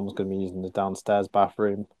my mom's going to be using the downstairs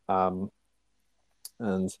bathroom.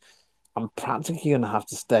 And I'm practically going to have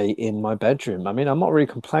to stay in my bedroom. I mean, I'm not really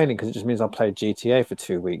complaining because it just means I'll play GTA for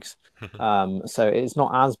 2 weeks. So it's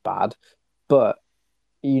not as bad. But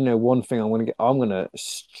one thing I'm going to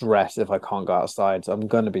stress if I can't go outside. So I'm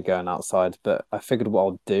going to be going outside, but I figured what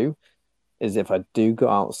I'll do is if I do go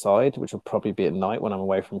outside, which will probably be at night when I'm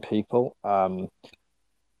away from people,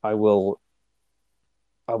 I will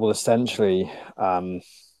I will essentially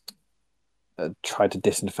try to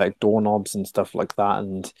disinfect doorknobs and stuff like that,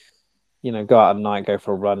 and go out at night, go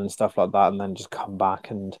for a run and stuff like that, and then just come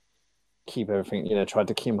back and keep everything, try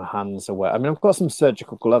to keep my hands away. I mean, I've got some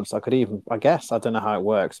surgical gloves. I could even, I guess, I don't know how it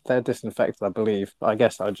works. They're disinfected, I believe. I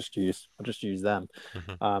guess I'll just use them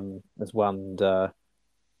Hmm. as well,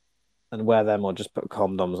 and wear them or just put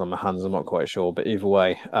condoms on my hands. I'm not quite sure, but either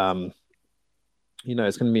way,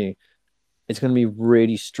 it's gonna be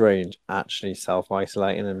really strange actually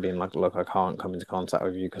self-isolating and being like, look, I can't come into contact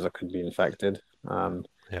with you because I could be infected.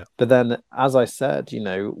 Yeah. But then, as I said,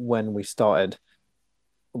 when we started,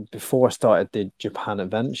 before I started the Japan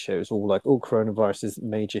adventure, it was all like, oh, coronavirus is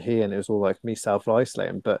major here, and it was all like me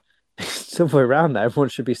self-isolating. But it's the other way around now. Everyone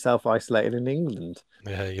should be self-isolating in England.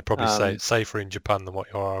 Yeah, you're probably Um, safer in Japan than what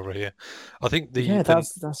you are over here. I think yeah,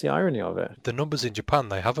 that's the irony of it. the numbers in Japan,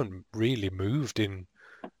 they haven't really moved in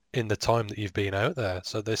the time that you've been out there.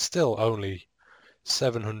 So there's still only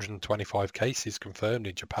 725 cases confirmed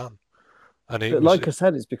in Japan. And it But was like I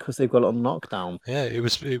said, it's because they've got it on lockdown. yeah,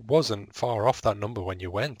 it wasn't far off that number when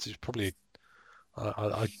you went. It's probably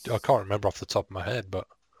I can't remember off the top of my head, but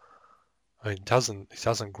I mean, it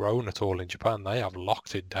hasn't grown at all in Japan. They have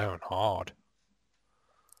locked it down hard.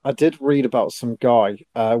 I did read about some guy.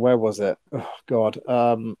 Where was it? Oh God.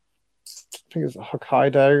 I think it's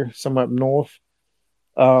Hokkaido, somewhere up north.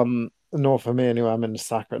 North of me anyway. I'm in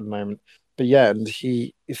Osaka at the moment. But yeah, and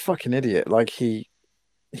he's a fucking idiot. Like he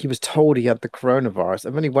was told he had the coronavirus,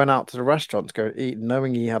 and then he went out to the restaurant to go eat,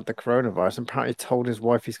 knowing he had the coronavirus, and apparently told his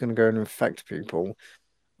wife he's going to go and infect people.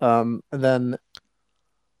 And then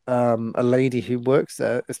a lady who works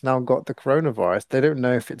there has now got the coronavirus. They don't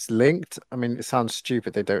know if it's linked. I mean, it sounds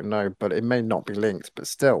stupid, they don't know, but it may not be linked, but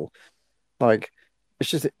still, like, it's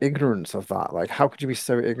just ignorance of that. Like, how could you be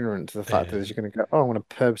so ignorant to the fact Yeah, that you're going to go, oh, I want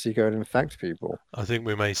to purposely go and infect people? I think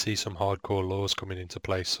we may see some hardcore laws coming into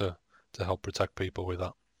place to help protect people with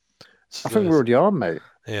that. I think we already are, mate.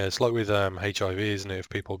 Yeah, it's like with HIV, isn't it? If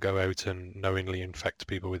people go out and knowingly infect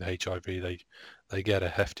people with HIV, they get a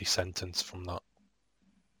hefty sentence from that.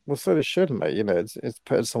 Well, so they should, mate. It's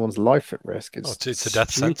putting someone's life at risk. Oh, It's it's a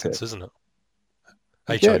death stupid. sentence, isn't it?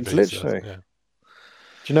 Yeah, HIV it's is death. literally. Yeah.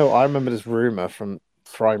 Do you know, I remember this rumor from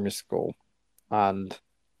primary school, and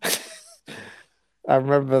I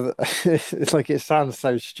remember that it's like it sounds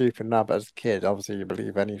so stupid now, but as a kid, obviously you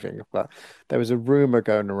believe anything. But there was a rumor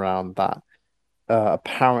going around that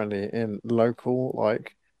apparently in local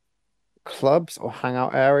like clubs or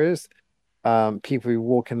hangout areas, people be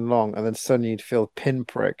walking along and then suddenly you'd feel a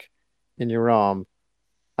pinprick in your arm.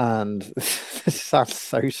 And this sounds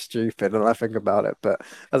so stupid when I think about it, but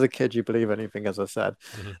as a kid, you believe anything, as I said.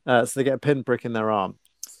 Hmm. So they get a pinprick in their arm,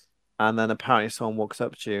 and then apparently someone walks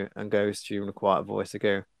up to you and goes to you in a quiet voice. They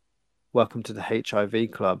go, welcome to the HIV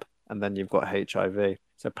club, and then you've got HIV.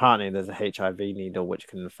 So apparently there's a HIV needle which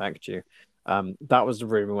can infect you. That was the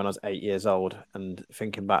rumor when I was 8 years old, and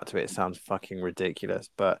thinking back to it, it sounds fucking ridiculous.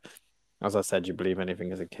 But as I said, you believe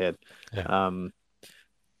anything as a kid. Yeah. Um,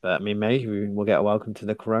 but I mean, maybe we'll get a welcome to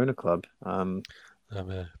the Corona Club. I'm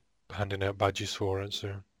handing out badges for it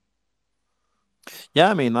soon. Yeah,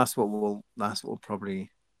 I mean that's what we'll probably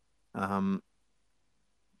um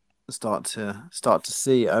start to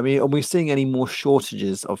see. I mean, are we seeing any more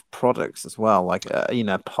shortages of products as well? Like,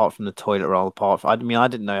 apart from the toilet roll, I mean, I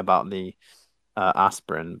didn't know about the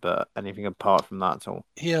aspirin, but anything apart from that at all?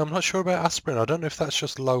 Yeah, I'm not sure about aspirin. I don't know if that's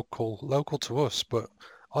just local to us, but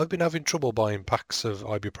I've been having trouble buying packs of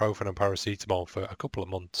ibuprofen and paracetamol for a couple of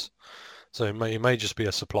months. So it may just be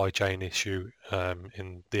a supply chain issue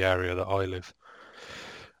in the area that I live.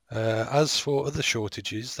 As for other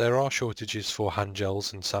shortages, there are shortages for hand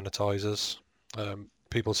gels and sanitizers.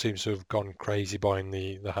 People seem to have gone crazy buying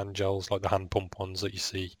the hand gels, like the hand pump ones that you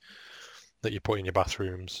see that you put in your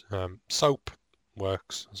bathrooms. Soap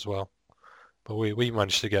works as well, but we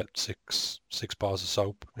managed to get six bars of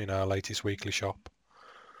soap in our latest weekly shop.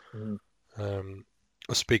 Mm. Um,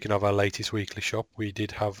 Speaking of our latest weekly shop, we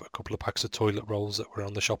did have a couple of packs of toilet rolls that were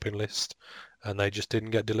on the shopping list, and they just didn't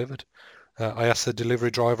get delivered. I asked the delivery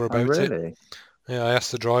driver Oh, about it. really? Yeah, I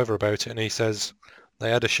asked the driver about it, and he says they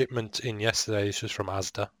had a shipment in yesterday. This was from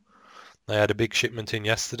Asda. They had a big shipment in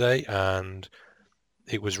yesterday, and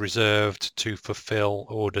it was reserved to fulfill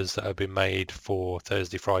orders that have been made for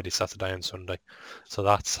Thursday, Friday, Saturday, and Sunday. So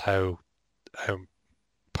that's how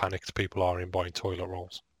panicked people are in buying toilet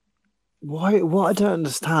rolls. Why? What I don't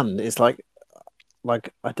understand is like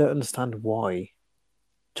I don't understand why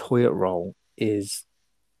toilet roll is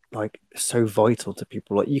like so vital to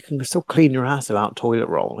people. Like you can still clean your ass without toilet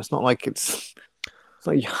roll. It's like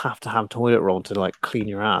you have to have toilet roll to like clean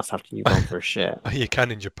your ass after you've gone for a shit. You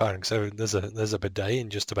can in Japan, so there's a bidet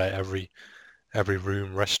in just about every every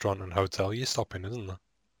room, restaurant, and hotel you stop in, isn't there?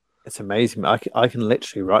 It's amazing. I can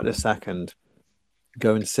literally right this second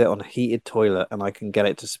go and sit on a heated toilet and I can get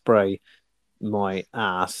it to spray my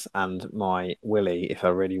ass and my willy if I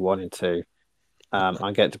really wanted to.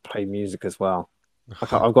 I get to play music as well.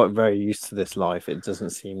 I've got very used to this life. It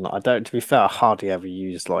doesn't seem like I don't. To be fair, I hardly ever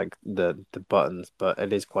use like the buttons, but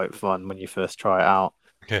it is quite fun when you first try it out.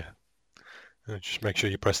 Yeah. Just make sure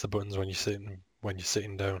you press the buttons when you're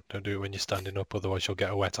sitting down. Don't do it when you're standing up, otherwise you'll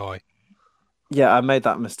get a wet eye. Yeah, I made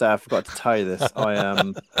that mistake. I forgot to tell you this.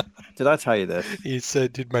 I did I tell you this? You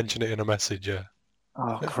said did mention it in a message, yeah.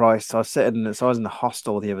 Oh Christ! I was in the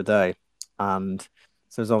hostel the other day, and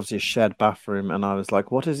so there's obviously a shared bathroom, and I was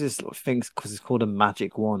like, "What is this thing?" Because it's called a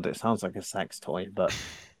magic wand. It sounds like a sex toy, but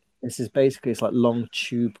this is basically it's like long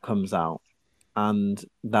tube comes out, and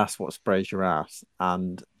that's what sprays your ass.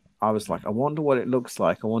 And I was like, I wonder what it looks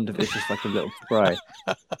like. I wonder if it's just like a little spray.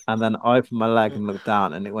 And then I opened my leg and looked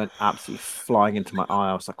down, and it went absolutely flying into my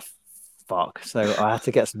eye. I was like, fuck. So I had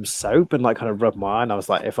to get some soap and like kind of rub my eye. And I was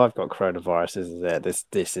like, if I've got coronavirus, this is it.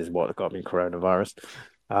 This is what got me coronavirus.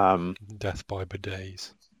 Um, Death by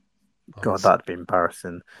bidets. God, Nice. that'd be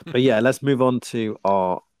embarrassing. But yeah, let's move on to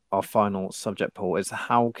our final subject, Paul, is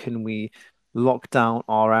how can we lock down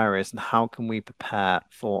our areas and how can we prepare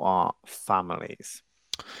for our families?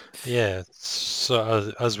 Yeah,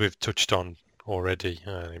 so as we've touched on already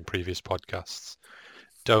in previous podcasts,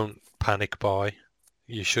 don't panic buy.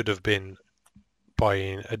 You should have been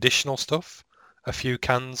buying additional stuff, a few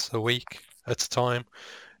cans a week at a time,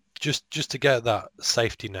 just to get that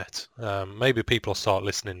safety net. Maybe people will start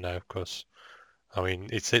listening now because I mean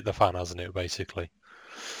it's hit the fan, hasn't it? Basically.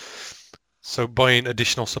 So buying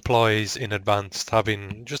additional supplies in advance,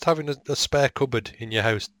 having a spare cupboard in your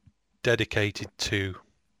house dedicated to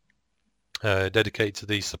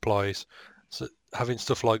these supplies. So having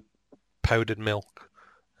stuff like powdered milk.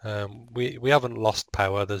 We haven't lost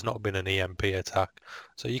power. There's not been an EMP attack,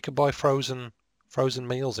 so you can buy frozen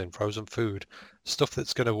meals in frozen food, stuff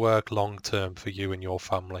that's going to work long term for you and your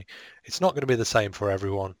family. It's not going to be the same for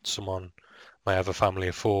everyone. Someone may have a family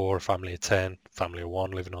of four, a family of 10, family of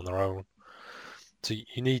one living on their own. So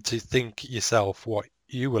you need to think yourself what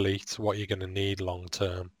you will eat, what you're going to need long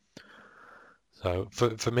term. So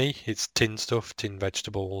for me, it's tin stuff, tin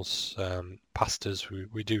vegetables, pastas.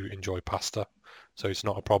 We do enjoy pasta, so it's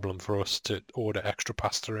not a problem for us to order extra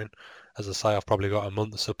pasta in. As I say, I've probably got a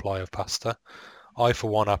month's supply of pasta. I, for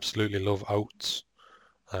one, absolutely love oats.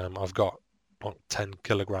 I've got like 10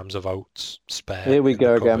 kilograms of oats spare Here we in the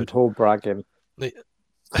go again, cupboard. Paul bragging.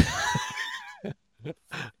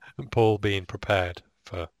 Paul being prepared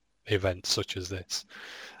for events such as this.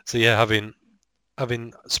 So yeah,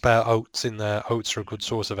 having spare oats in there. Oats are a good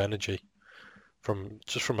source of energy. From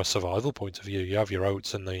a survival point of view, you have your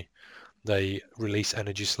oats and they release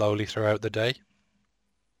energy slowly throughout the day.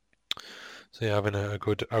 So you're having a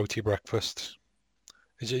good oaty breakfast.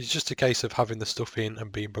 It's just a case of having the stuff in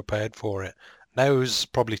and being prepared for it. Now's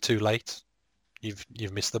probably too late. You've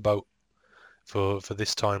missed the boat for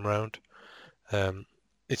this time round. Um,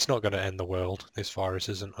 it's not going to end the world. This virus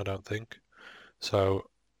isn't, I don't think. So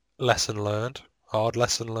lesson learned, hard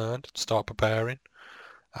lesson learned. Start preparing.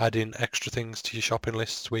 Add in extra things to your shopping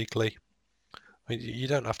lists weekly. I mean, you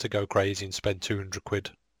don't have to go crazy and spend 200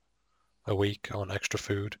 quid a week on extra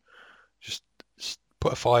food. Just, just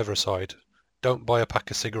put a fiver aside. Don't buy a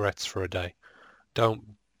pack of cigarettes for a day. Don't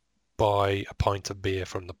buy a pint of beer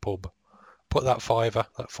from the pub. Put that fiver,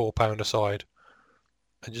 that £4 aside,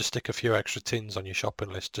 and just stick a few extra tins on your shopping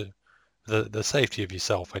list to the safety of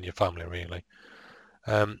yourself and your family, really.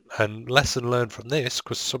 And lesson learned from this,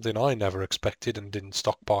 because something I never expected and didn't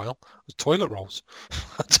stockpile, was toilet rolls.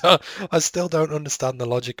 I still don't understand the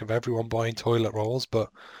logic of everyone buying toilet rolls,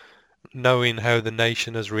 but knowing how the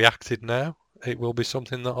nation has reacted now, it will be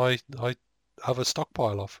something that I have a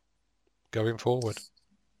stockpile of going forward.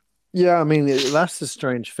 Yeah, I mean that's the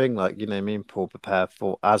strange thing. Like, me and Paul prepare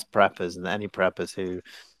for as preppers and any preppers who,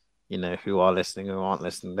 who are listening, who aren't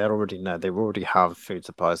listening, they already know they already have food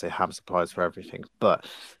supplies, they have supplies for everything. But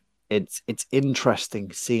it's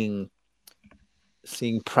interesting seeing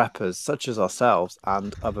preppers such as ourselves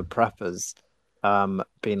and other preppers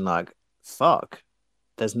being like, fuck,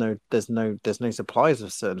 there's no supplies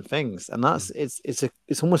of certain things. And Mm. that's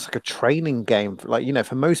it's almost like a training game for, like,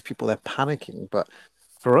 for most people they're panicking, but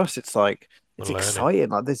for us it's like We're it's learning. exciting.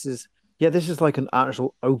 Like this is like an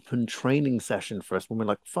actual open training session for us when we're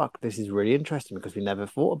like, fuck, this is really interesting because we never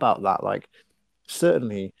thought about that. Like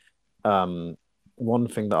certainly um one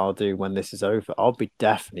thing that I'll do when this is over, I'll be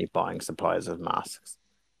definitely buying supplies of masks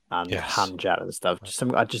and Yes. hand gel and stuff. Just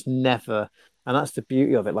something I just never. And that's the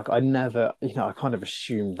beauty of it. Like I never, I kind of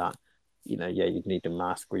assumed that, yeah, you'd need a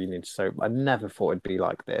mask or you need soap. I never thought it'd be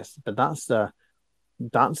like this. But that's the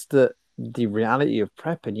reality of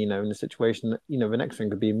prepping, in the situation that, the next thing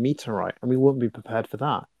could be a meteorite and we wouldn't be prepared for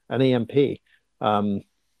that. An EMP. Um,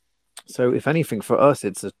 so if anything for us,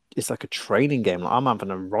 it's like a training game. Like I'm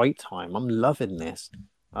having a right time. I'm loving this.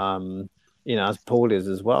 Um, as Paul is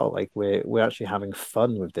as well. Like we're actually having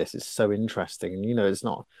fun with this. It's so interesting. And it's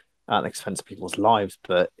not at the expense of people's lives,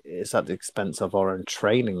 but it's at the expense of our own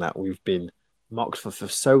training that we've been mocked for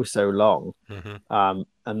so long. Hmm.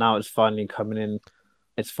 And now it's finally coming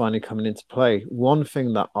into play. One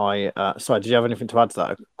thing that sorry, did you have anything to add to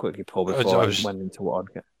that quickly, Paul, I before I was went into what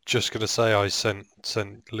I'd get? just going to say I sent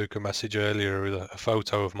Luke a message earlier with a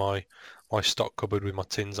photo of my stock cupboard with my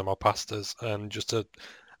tins and my pastas, and just a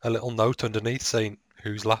little note underneath saying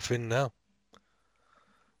who's laughing now.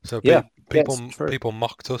 So Yeah, yeah, it's true. people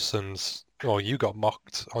mocked us, and well, you got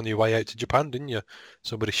mocked on your way out to Japan, didn't you?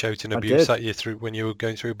 Somebody shouting I abuse did. at you through when you were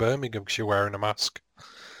going through Birmingham because you're wearing a mask.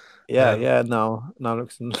 Yeah, Um, yeah. Now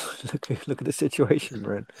look at the situation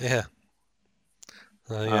we're in. yeah,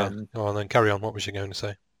 yeah. Um, Oh, and then carry on. What was you going to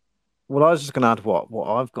say? well, I was just going to add what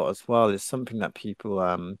I've got as well is something that people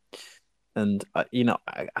and I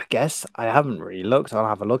guess I haven't really looked. I'll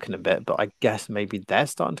have a look in a bit, but I guess maybe they're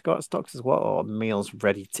starting to go out of stocks as well, or meals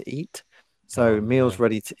ready to eat. So Oh, yeah. meals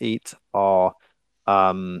ready to eat are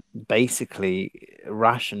basically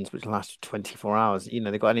rations which last for 24 hours.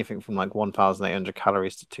 They've got anything from like 1,800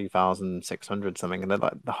 calories to 2,600 something, and they're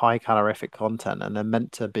like the high calorific content, and they're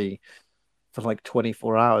meant to be for like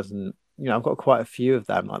 24 hours. And I've got quite a few of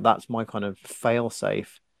them. Like that's my kind of fail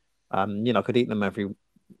safe. I could eat them every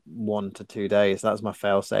 1 to 2 days. That's my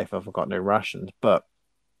fail safe if I've got no rations. But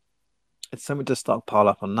it's something to stockpile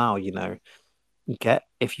up on now. Get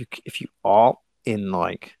if you are in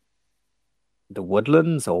like the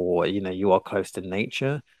woodlands, or you are close to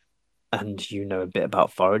nature and you know a bit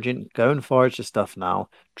about foraging, go and forage the stuff now,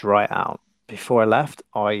 dry it out. Before I left,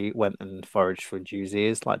 I went and foraged for Jew's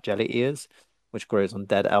ears, like jelly ears, which grows on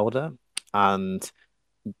dead elder. And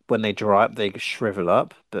when they dry up, they shrivel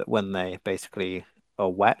up, but when they basically are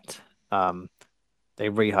wet, they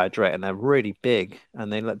rehydrate and they're really big,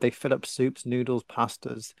 and they fill up soups, noodles,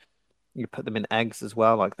 pastas. You put them in eggs as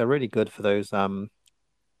well. Like they're really good for those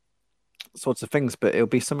sorts of things, but it'll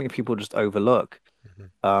be something people just overlook. Mhm.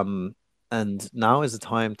 Um, and now is the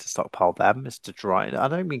time to stockpile them, is to dry it. I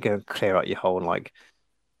don't mean go and clear out your whole like,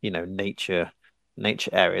 nature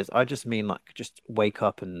areas. I just mean like just wake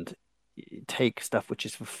up and take stuff which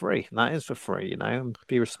is for free. And that is for free, and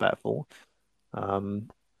be respectful. Um,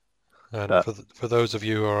 And but for those of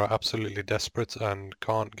you who are absolutely desperate and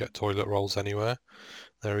can't get toilet rolls anywhere,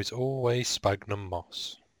 there is always sphagnum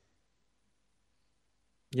moss.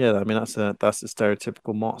 yeah, I mean that's a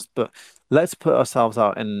stereotypical moss. But let's put ourselves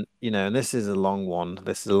out in, and this is a long one.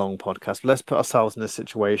 This is a long podcast. But let's put ourselves in a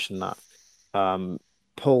situation that um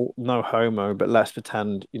Paul, no homo, but let's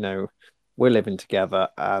pretend, we're living together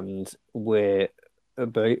and we're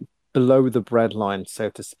below the breadline, so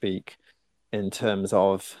to speak, in terms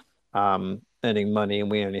of earning money,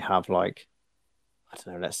 and we only have like, I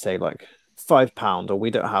don't know, let's say like £5, or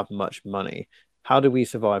we don't have much money. How do we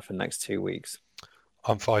survive for the next 2 weeks?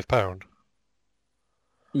 I'm £5.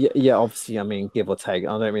 Yeah, yeah, obviously, I mean, give or take.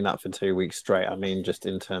 I don't mean that for 2 weeks straight. I mean, just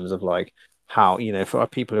in terms of like how, for our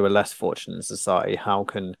people who are less fortunate in society, how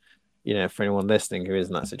can, for anyone listening who is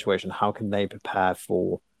in that situation, how can they prepare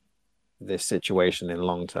for this situation in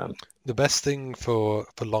long term? The best thing for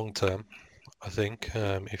long term, I think,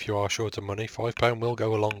 if you are short of money, £5 will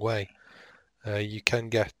go a long way. You can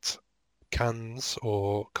get cans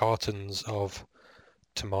or cartons of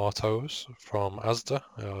tomatoes from Asda,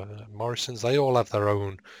 Morrison's. They all have their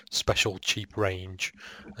own special cheap range,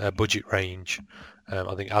 budget range.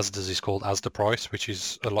 I think Asda's is called Asda Price, which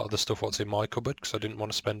is a lot of the stuff what's in my cupboard because I didn't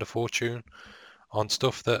want to spend a fortune on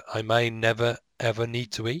stuff that I may never ever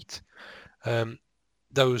need to eat. Um,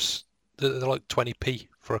 those they're like 20p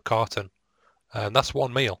for a carton. And that's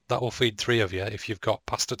one meal. That will feed three of you if you've got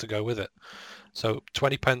pasta to go with it. So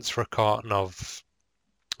 20 pence for a carton of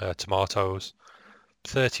tomatoes,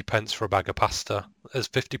 30 pence for a bag of pasta. There's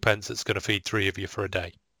 50 pence that's going to feed three of you for a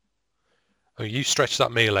day. You stretch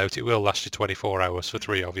that meal out, it will last you 24 hours for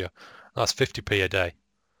three of you. That's 50p a day.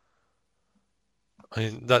 I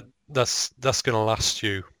mean, that's going to last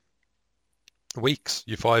you weeks.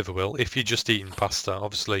 Your fiver will. If you're just eating pasta,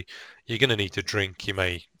 obviously you're going to need to drink. You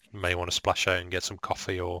may want to splash out and get some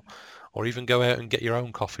coffee, or even go out and get your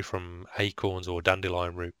own coffee from Acorns or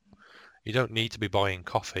Dandelion Root. You don't need to be buying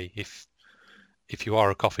coffee if you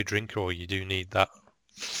are a coffee drinker or you do need that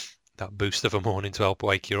that boost of a morning to help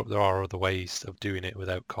wake you up. There are other ways of doing it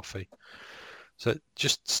without coffee. So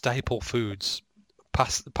just staple foods.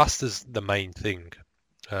 Pasta's the main thing.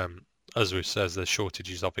 Um, as we says, there's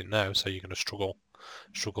shortages of it now, so you're going to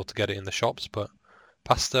struggle to get it in the shops. But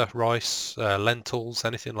pasta, rice, lentils,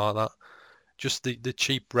 anything like that. Just the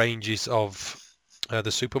cheap ranges of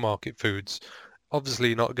the supermarket foods. Obviously,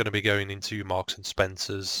 you're not going to be going into Marks and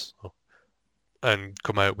Spencers and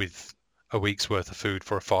come out with a week's worth of food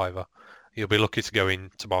for a fiver. You'll be lucky to go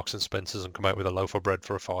into Marks and Spencers and come out with a loaf of bread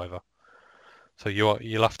for a fiver. So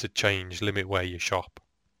you'll have to limit where you shop.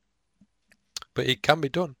 But it can be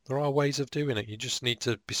done. There are ways of doing it. You just need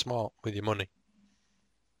to be smart with your money.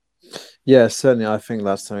 Yeah, certainly. I think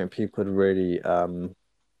that's something people would really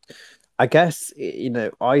I guess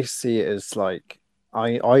I see it as like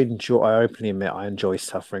I openly admit I enjoy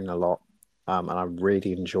suffering a lot. And I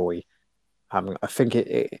really enjoy having I think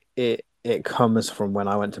it comes from when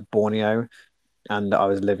I went to Borneo and I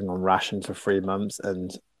was living on rations for 3 months,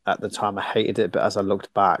 and at the time I hated it, but as I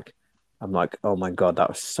looked back, I'm like, oh my God, that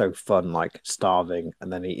was so fun, like starving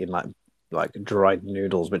and then eating like dried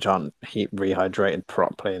noodles which aren't heat rehydrated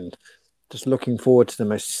properly, and just looking forward to the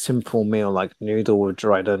most simple meal like noodle with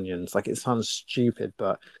dried onions. Like it sounds stupid,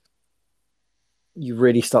 but you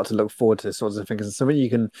really start to look forward to this sorts of things. And something you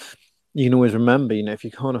can always remember, if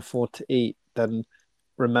you can't afford to eat, then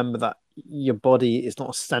remember that your body is not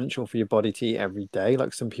essential for your body to eat every day.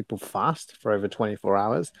 Like some people fast for over 24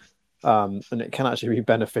 hours. And it can actually be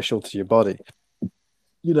beneficial to your body.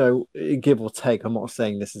 Give or take. I'm not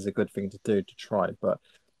saying this is a good thing to do to try, but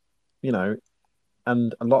you know,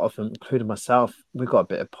 and a lot of them, including myself, we've got a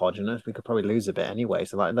bit of podginess. We could probably lose a bit anyway.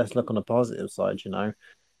 So like, let's look on the positive side.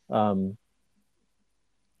 Um,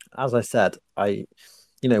 as I said,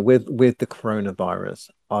 with the coronavirus,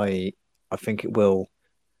 I think it will.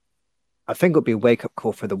 I think it'll be a wake up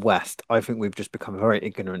call for the West. I think we've just become very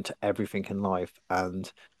ignorant to everything in life, and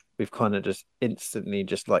we've kind of just instantly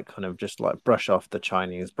just like kind of just like brush off the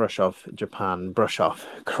Chinese, brush off Japan, brush off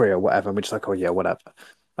Korea, whatever. And we're just like, oh yeah, whatever.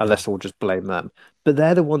 And Mm. let's all just blame them. But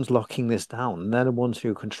they're the ones locking this down. And they're the ones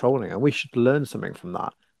who are controlling it. And we should learn something from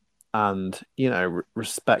that, and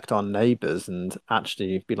respect our neighbors and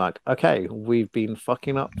actually be like, okay, we've been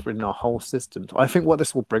fucking up in our whole system. I think what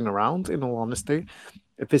this will bring around, in all honesty,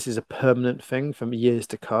 if this is a permanent thing for years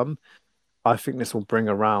to come, I think this will bring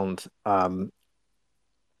around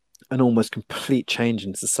an almost complete change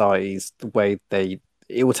in societies, the way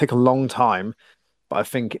it will take a long time, but I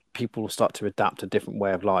think people will start to adapt a different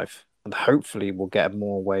way of life. And hopefully we'll get a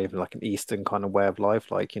more way of like an Eastern kind of way of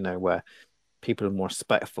life, like, where people are more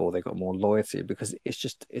respectful, they got more loyalty, because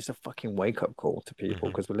it's a fucking wake up call to people,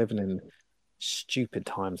 Hmm. because we're living in stupid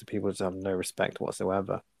times and people just have no respect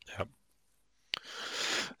whatsoever. Yeah.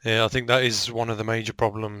 Yeah, I think that is one of the major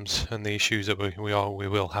problems and the issues that we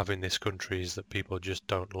will have in this country is that people just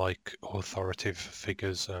don't like authoritative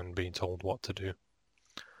figures and being told what to do,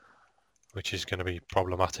 which is going to be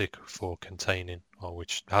problematic for containing, or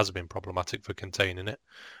which has been problematic for containing it,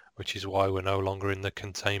 which is why we're no longer in the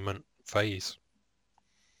containment phase.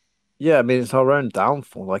 Yeah, I mean, it's our own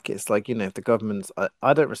downfall. Like, it's like, if the government's,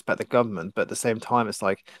 I don't respect the government, but at the same time, it's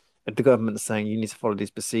like, if the government's saying you need to follow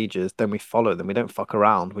these procedures, then we follow them. We don't fuck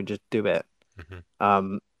around. We just do it. Hmm.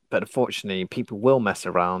 Um, but unfortunately, people will mess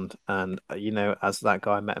around. And, as that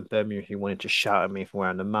guy I met in Birmingham who wanted to shout at me for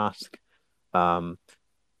wearing a mask, um,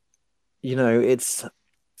 it's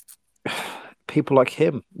people like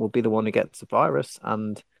him will be the one who gets the virus,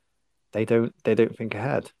 and they don't think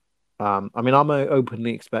ahead. I mean, I'm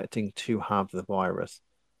openly expecting to have the virus,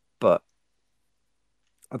 but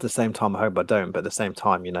at the same time, I hope I don't. But at the same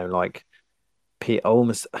time, like,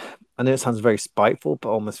 almost, I know it sounds very spiteful, but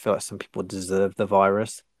I almost feel like some people deserve the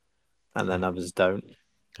virus and then Hmm. others don't.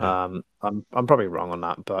 Yeah. I'm probably wrong on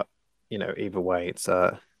that, but either way, it's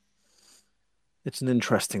an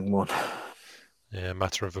interesting one. Yeah,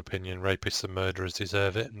 matter of opinion. Rapists and murderers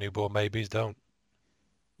deserve it. Newborn babies don't.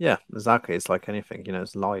 Yeah, exactly. It's like anything,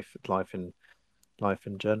 it's life in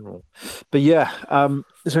general. But yeah,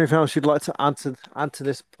 is there anything else you'd like to add to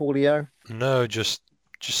this, Paulio? No, just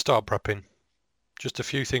start prepping. Just a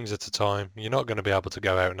few things at a time. You're not going to be able to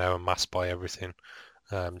go out now and mass buy everything.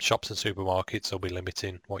 Shops and supermarkets will be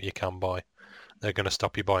limiting what you can buy. They're going to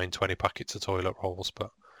stop you buying 20 packets of toilet rolls, but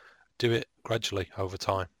do it gradually over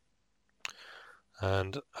time.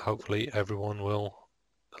 And hopefully everyone will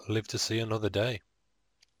live to see another day.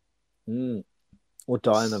 Mm. Or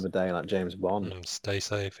die another day like James Bond. And stay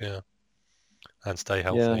safe, yeah, and stay Yeah.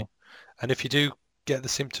 healthy. And if you do get the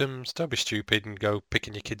symptoms, don't be stupid and go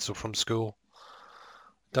picking your kids up from school.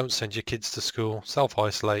 Don't send your kids to school.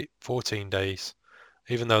 Self-isolate 14 days.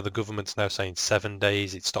 Even though the government's now saying 7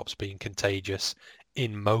 days, it stops being contagious.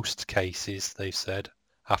 In most cases, they said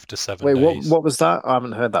after seven Wait, what days. what was that? I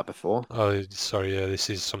haven't heard that before. Oh, sorry, this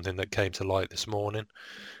is something that came to light this morning.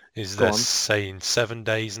 Is Go they're on. saying 7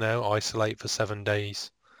 days now, isolate for 7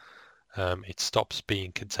 days. It stops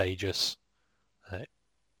being contagious, uh,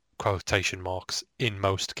 quotation marks, in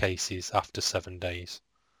most cases after 7 days.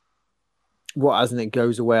 What, as in it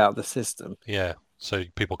goes away out of the system? Yeah, so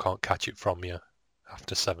people can't catch it from you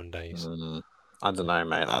after 7 days. Mm, I don't know,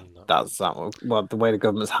 mate. No. That's that. Well, the way the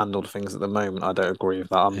government's handled things at the moment, I don't agree with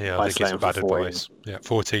that. I'm Yeah, I think it's isolating for bad 14. advice. Yeah,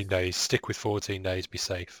 14 days. Stick with 14 days, be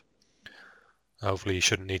safe. Hopefully, you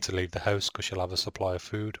shouldn't need to leave the house because you'll have a supply of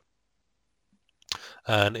food.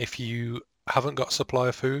 And if you haven't got a supply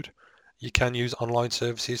of food, you can use online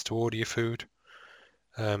services to order your food.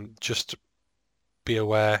 Just be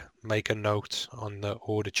aware, make a note on the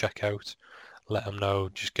order checkout, let them know,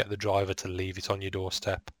 just get the driver to leave it on your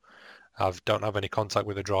doorstep. I don't have any contact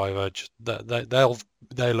with the driver. Just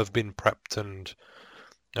they'll have been prepped and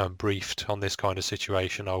briefed on this kind of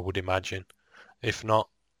situation, I would imagine. If not,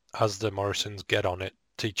 as the Morrisons, get on it,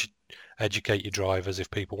 educate your drivers.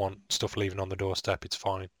 If people want stuff leaving on the doorstep, it's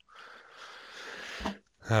fine.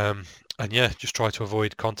 And yeah, just try to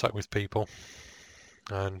avoid contact with people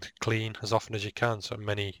and clean as often as you can. So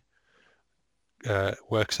many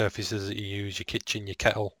work surfaces that you use, your kitchen, your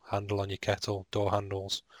kettle, handle on your kettle, door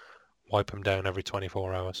handles, wipe them down every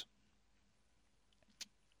 24 hours.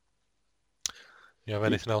 You have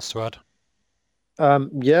anything else to add?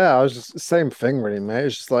 Yeah, I was just same thing really, mate.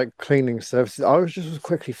 It's just like cleaning services. I was just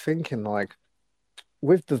quickly thinking, like,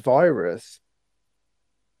 with the virus,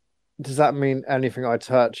 does that mean anything I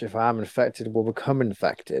touch, if I am infected, will become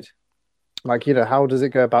infected? Like, how does it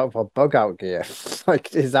go about with our bug out gear?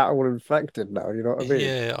 Like, is that all infected now? You know what I mean?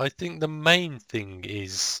 Yeah, I think the main thing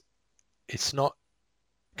is it's not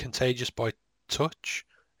contagious by touch.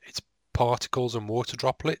 It's particles and water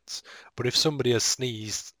droplets. But if somebody has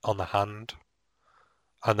sneezed on the hand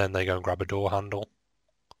and then they go and grab a door handle,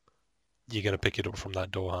 you're going to pick it up from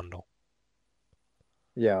that door handle.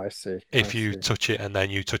 Yeah, I see. I If you see. touch it and then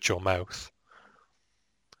you touch your mouth,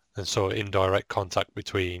 and so indirect contact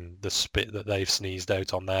between the spit that they've sneezed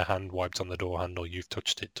out on their hand, wiped on the door handle, you've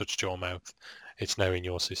touched it, touched your mouth. It's now in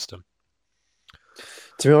your system.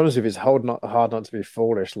 To be honest with you, it's hard not to be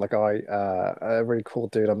foolish. Like a really cool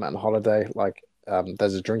dude I met on holiday. Like,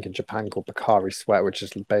 there's a drink in Japan called Bakari Sweat, which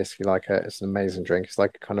is basically it's an amazing drink. It's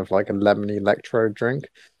like kind of like a lemony electro drink.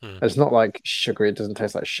 Hmm. It's not like sugary. It doesn't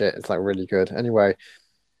taste like shit. It's like really good. Anyway,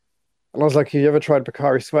 and I was like, "Have you ever tried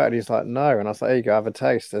Bakari Sweat?" And he's like, "No." And I was like, "Here you go, have a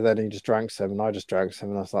taste." And then he just drank some, and I just drank some,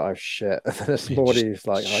 and I was like, "Oh shit!" And then this You morning just he's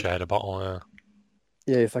like, shared a bottle.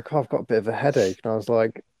 yeah, he's like, "Oh, I've got a bit of a headache," and I was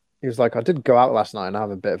like, he was like, "I did go out last night and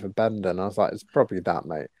have a bit of a bender," and I was like, "It's probably that,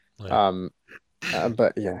 mate." Yeah, Um,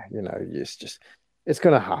 but yeah, it's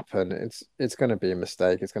gonna happen. It's gonna be a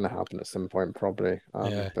mistake. It's gonna happen at some point, probably.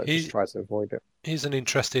 yeah. But just try to avoid it. He's an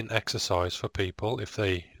interesting exercise for people if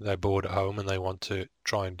they're bored at home and they want to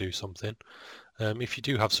try and do something. If you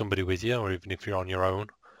do have somebody with you, or even if you're on your own,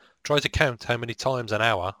 try to count how many times an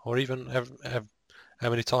hour, or even how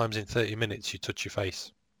many times in 30 minutes you touch your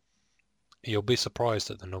face. You'll be surprised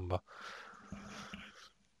at the number.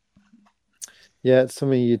 Yeah, it's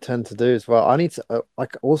something you tend to do as well. I need to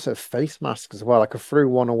like also face masks as well. Like I threw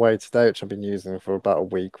one away today, which I've been using for about a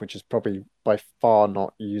week, which is probably by far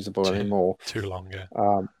not usable Too, anymore. too long, yeah.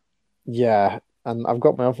 Um, yeah, and I've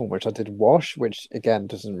got my other one, which I did wash, which again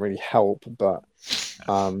doesn't really help, but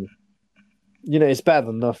um, it's better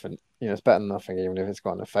than nothing. It's better than nothing, even if it's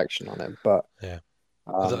got an infection on it. But Yeah.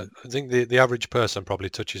 I um, I think the average person probably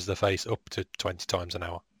touches their face up to 20 times an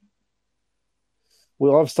hour.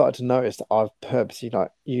 well, I've started to notice that I've purposely like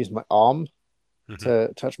used my arm Hmm.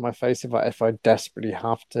 to touch my face if I desperately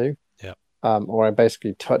have to. Yeah. Or I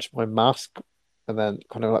basically touch my mask and then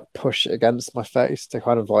kind of like push it against my face to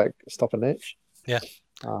kind of like stop an itch. Yeah.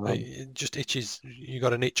 Um, It just itches. You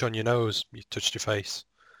got an itch on your nose. You touched your face.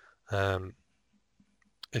 Um,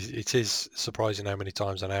 it is surprising how many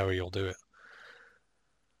times an hour you'll do it.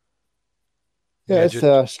 yeah,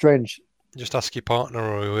 Yeah, it's strange. just ask your partner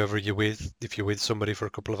or whoever you're with, if you're with somebody for a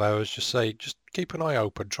couple of hours, just keep an eye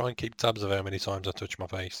open. Try and keep tabs of how many times I touch my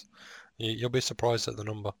face. You'll be surprised at the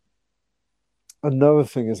number. Another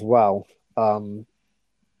thing as well, um,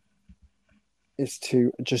 is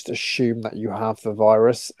to just assume that you have the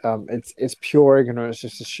virus. It's pure ignorance.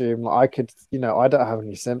 Just assume like I could, I don't have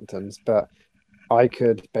any symptoms, but I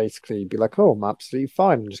could basically be like, oh, I'm absolutely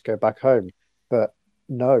fine and just go back home. But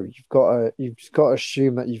no, you've just got to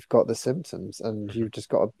assume that you've got the symptoms and Hmm. you've just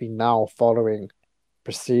got to be now following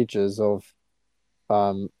procedures of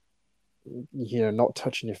um, not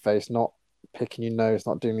touching your face, not picking your nose,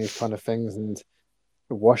 not doing these kind of things, and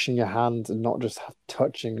washing your hands and not just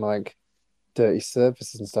touching like dirty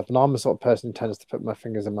surfaces and stuff. And I'm the sort of person who tends to put my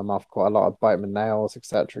fingers in my mouth quite a lot. I bite my nails,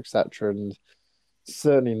 etc., etc. And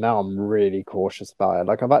certainly now I'm really cautious about it.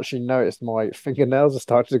 Like I've actually noticed my fingernails are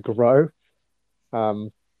starting to grow,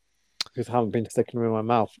 um, because I haven't been sticking them in my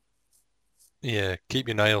mouth. Yeah, keep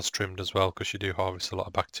your nails trimmed as well because you do harvest a lot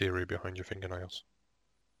of bacteria behind your fingernails.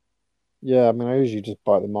 Yeah, I mean I usually just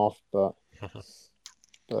bite them off, but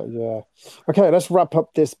yeah. Okay, let's wrap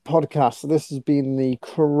up this podcast. So this has been the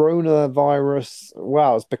coronavirus.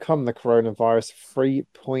 Wow, it's become the coronavirus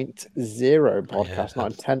 3.0 Yeah, podcast,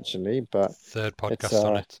 not intentionally, but third it's podcast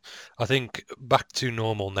on it. I think back to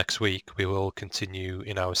normal next week. We will continue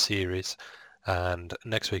in our series, and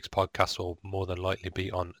next week's podcast will more than likely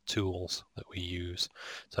be on tools that we use.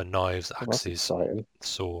 So knives, well, that's axes, exciting.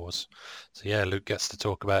 saws. So yeah, Luke gets to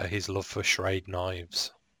talk about his love for charade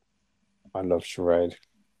knives. I love charade.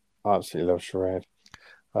 I absolutely love charade.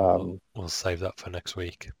 We'll save that for next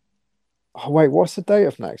week. Oh wait, what's the date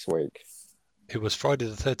of next week? It was Friday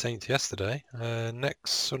the 13th yesterday.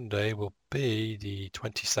 Next Sunday will be the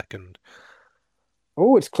 22nd.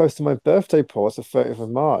 Oh, it's close to my birthday, Paul. It's the 30th of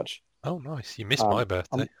March. Oh, nice. You missed my Um,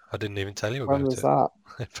 birthday. I didn't even tell you when about was it. that?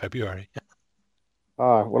 February.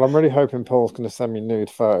 Ah, well, I'm really hoping Paul's going to send me nude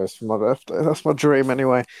photos for my birthday. That's my dream,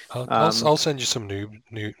 anyway. I'll send you some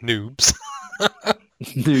noobs.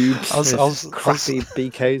 Noobs, I'll, those I'll, crappy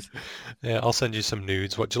BKs. yeah, I'll send you some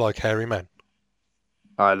nudes. What do you like, hairy men?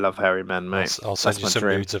 I love hairy men, mate. I'll send That's you my some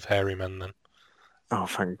dream. nudes of hairy men then. Oh,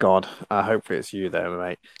 thank God. Hopefully it's you though,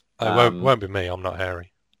 mate. It won't Um, won't be me. I'm not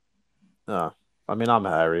hairy. oh, I mean, I'm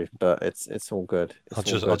hairy, but it's all good.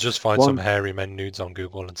 It's all I'll good. just find some One hairy men nudes on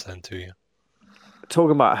Google and send to you.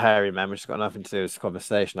 talking about hairy men, which has got nothing to do with this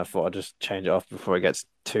conversation. I thought I'd just change it off before it gets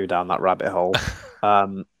too down that rabbit hole.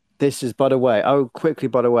 Um, this is, by the way, quickly,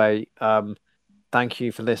 by the way, thank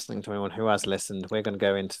you for listening to anyone who has listened. We're going to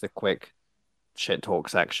go into the quick shit talk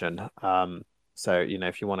section. So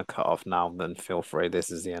if you want to cut off now, then feel free.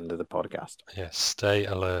 This is the end of the podcast. Yes, stay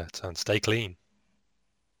alert and stay clean.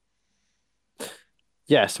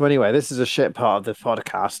 Yeah, so anyway, this is a shit part of the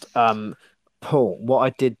podcast. Paul, what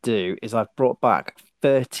I did do is I've brought back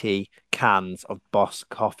 30 cans of Boss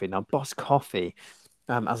coffee. Now, Boss coffee,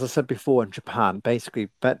 as I said before in Japan, basically,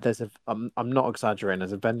 bet there's I'm not exaggerating,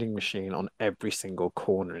 there's a vending machine on every single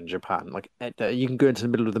corner in Japan. Like you can go into the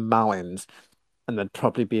middle of the mountains and there'd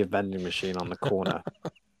probably be a vending machine on the corner.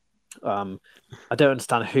 Um, I don't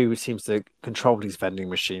understand who seems to control these vending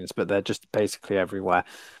machines, but they're just basically everywhere.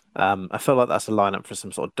 I feel like that's a lineup for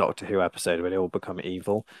some sort of Doctor Who episode where they all become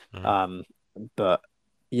evil. Mm. Um, but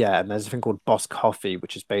yeah, and there's a thing called Boss Coffee,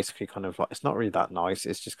 which is basically kind of like it's not really that nice.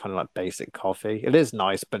 It's just kind of like basic coffee. It is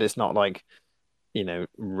nice, but it's not like,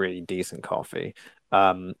 really decent coffee.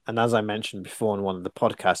 And as I mentioned before in one of the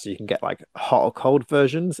podcasts, you can get like hot or cold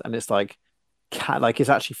versions, and it's like like it's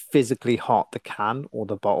actually physically hot, the can or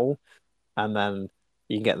the bottle, and then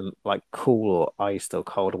you can get them like cool or iced or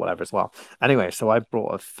cold or whatever as well. Anyway, so I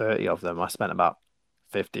brought a 30 of them. I spent about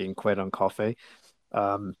 15 quid on coffee.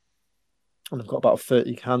 Um, and I've got about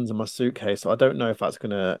 30 cans in my suitcase. So I don't know if that's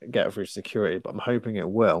gonna get through security, but I'm hoping it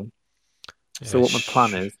will. Yeah, So what my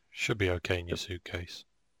plan is, should be okay in your suitcase.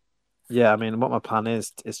 yeah, I mean, what my plan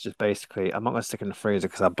is just basically I'm not gonna stick in the freezer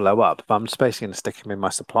because I blow up, but I'm just basically gonna stick them in my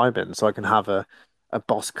supply bin so I can have a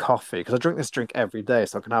Boss coffee because I drink this drink every day,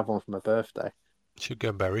 so I can have one for my birthday. Should go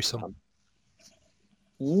and bury some. Um,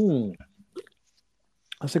 mm,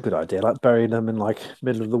 that's a good idea. Like burying them in like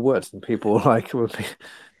middle of the woods, and people like would be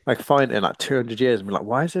like find it in like 200 years and be like,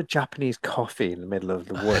 why is there Japanese coffee in the middle of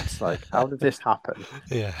the woods? Like, how did this happen?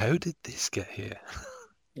 Yeah, how did this get here?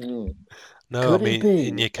 Mm. No, I Could it mean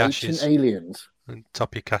in be your ancient caches. aliens? And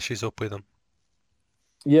top your caches up with them.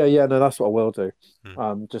 Yeah, yeah, no, that's what I will do.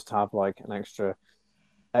 Mm. Just have like an extra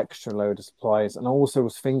load of supplies. And I also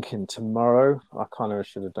was thinking tomorrow, I kind of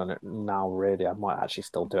should have done it now, really. I might actually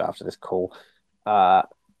still do it after this call. Uh,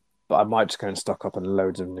 but I might just go and stock up on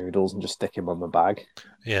loads of noodles and just stick them on my bag.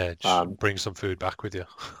 Yeah, just Um, bring some food back with you.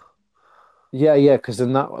 yeah, yeah, because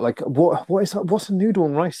then that like what is that? What's a noodle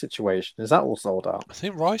and rice situation? Is that all sold out? I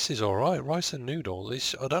think rice is all right. Rice and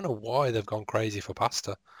noodles. I don't know why they've gone crazy for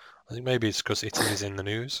pasta. I think maybe it's because Italy's in the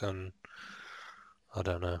news, and I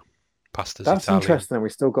don't know. Pasta's That's Italian. interesting. We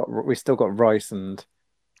still got rice and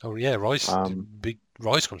Oh yeah, rice. um Big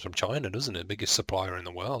rice comes from China, doesn't it? Biggest supplier in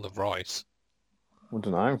the world of rice. I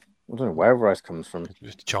don't know. I don't know where rice comes from.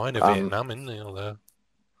 It's China, Um, Vietnam, isn't it? There,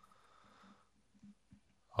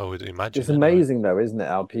 I would it's imagine anyway. amazing though, isn't it?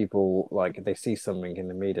 How people like they see something in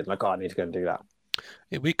the media, like, oh, I need to go and do that.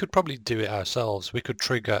 We could probably do it ourselves. We could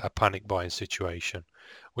trigger a panic buying situation.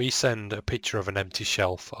 We send a picture of an empty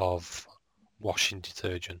shelf of washing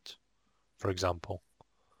detergent, for example,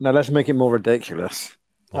 Now let's make it more ridiculous.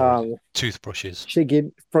 or Um, toothbrushes.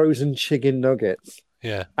 frozen chicken nuggets.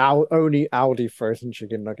 Yeah, Only Aldi frozen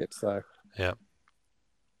chicken nuggets, though. yeah.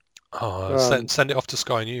 Oh, Um, send it off to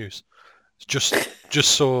Sky News. Just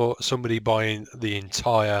saw somebody buying the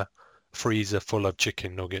entire freezer full of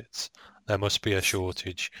chicken nuggets. There must be a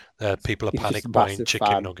shortage. People are he's just a panic buying massive chicken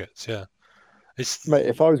fan. nuggets. Yeah, it's Mate,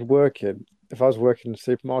 if I was working in the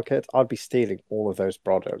supermarket, I'd be stealing all of those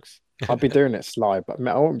products. I'd be doing it sly, but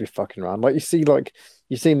mate, I won't be fucking around. You see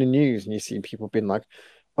in the news and you see people being like,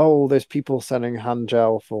 oh, there's people selling hand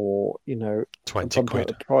gel for, twenty bumping up quid.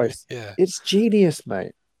 the price. Yeah. It's genius,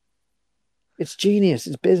 mate. It's genius.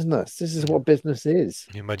 It's business. This is Mm. what business is.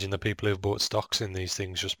 You imagine the people who've bought stocks in these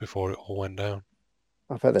things just before it all went down.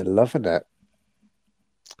 I bet they're loving it.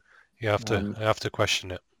 You have to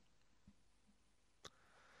question it.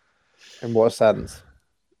 In what sense?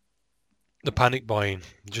 The panic buying,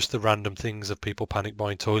 just the random things of people panic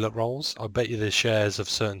buying toilet rolls. I bet you the shares of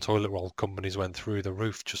certain toilet roll companies went through the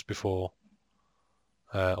roof just before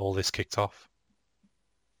all this kicked off.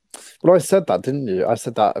 Well, I said that, didn't you? I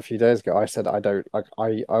said that a few days ago. I said I don't like.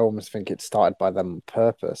 I almost think it started by them on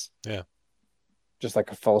purpose, Yeah, just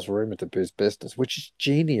like a false rumor to boost business, which is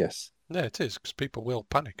genius. yeah, it is because people will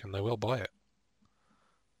panic and they will buy it.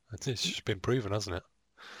 It's just been proven, hasn't it?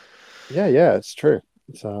 Yeah, yeah, it's true.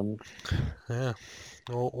 It's Yeah.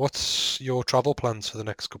 Well, what's your travel plans for the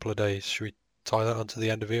next couple of days? Should we tie that onto the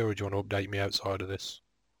end of here, or do you want to update me outside of this?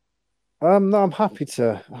 no, I'm happy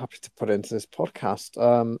to put it into this podcast.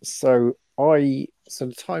 So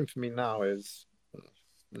the time for me now is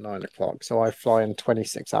 9 o'clock. So I fly in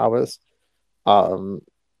 26 hours. Um,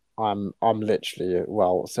 I'm literally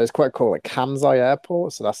well, so it's quite cool. Like Kansai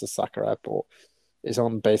Airport, so that's Osaka Airport. Is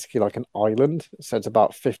on basically like an island. So it's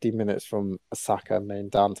about 50 minutes from Osaka, main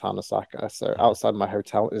downtown Osaka. So Mhm. outside my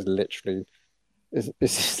hotel is literally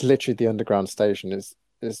is literally the underground station. Is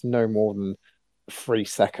no more than 3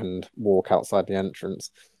 second walk outside the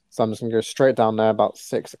entrance. So I'm just gonna go straight down there about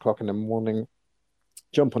 6 o'clock in the morning,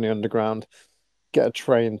 jump on the underground, get a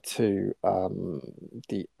train to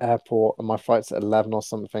the airport, and my flight's at 11 or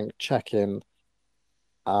something, check in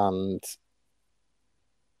and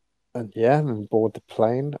yeah, and board the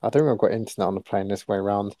plane. I don't think I've got internet on the plane this way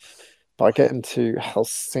around, but I get into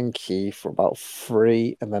Helsinki for about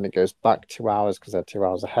 3, and then it goes back 2 hours because they're 2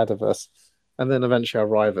 hours ahead of us. And then eventually I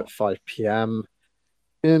arrive at 5 p.m.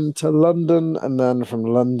 into London, and then from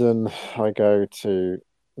London I go to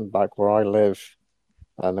back where I live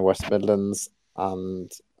in the West Midlands,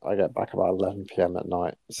 and I get back about 11 p.m. at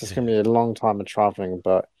night. It's just Yeah. gonna be a long time of traveling,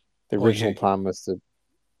 but the Well, original plan was to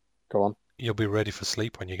go on. you'll be ready for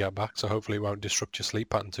sleep when you get back, so hopefully it won't disrupt your sleep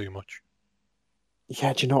pattern too much.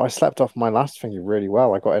 Yeah, do you know, I slept off my last thingy really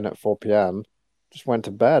well. I got in at 4 p.m., just went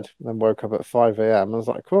to bed, then woke up at 5 a.m. I was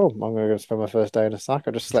like, cool, I'm gonna go spend my first day in Osaka.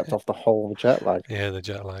 I just slept off the whole jet lag. Yeah, the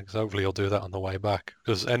jet lag. So hopefully you'll do that on the way back.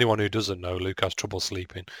 Because anyone who doesn't know, Luke has trouble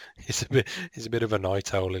sleeping. He's a bit of a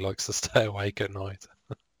night owl. He likes to stay awake at night.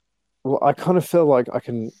 Well, I kind of feel like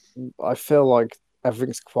I feel like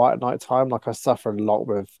everything's quiet at night time. Like I suffer a lot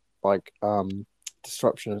with like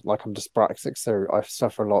disruption. Like I'm dyspraxic, so I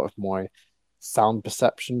suffer a lot of my sound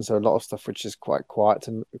perception. So a lot of stuff which is quite quiet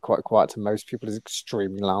to most people is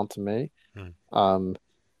extremely loud to me. Hmm. Um,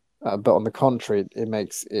 but on the contrary, it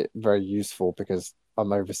makes it very useful because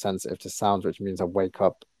I'm oversensitive to sounds, which means I wake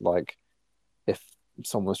up like if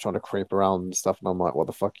someone's trying to creep around and stuff, and I'm like, "What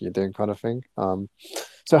the fuck are you doing?" kind of thing.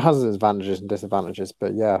 So it has its advantages and disadvantages,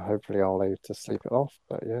 but yeah, hopefully I'll able to sleep it off.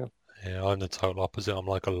 But yeah, Yeah, I'm the total opposite. I'm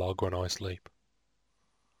like a log when I sleep.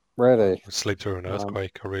 I really, would sleep through an um,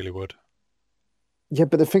 earthquake. I really would. yeah.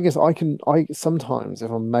 But the thing is, I sometimes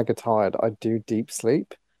if I'm mega tired, I do deep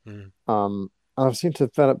sleep. Mm, And I've seemed to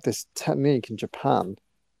develop this technique in Japan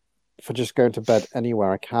for just going to bed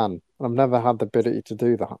anywhere I can, and I've never had the ability to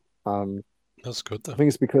do that. that's good I though. think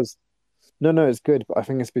it's because no, it's good, but I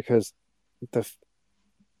think it's because the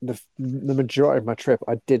the majority of my trip,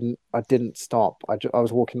 I didn't stop. I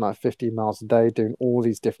was walking like 15 miles a day, doing all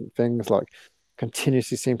these different things, like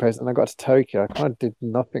continuously seeing places. And I got to Tokyo. I kind of did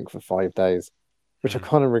nothing for 5 days, which I Mm.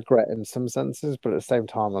 kind of regret in some senses. But at the same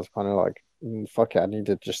time, I was kind of like, fuck it. I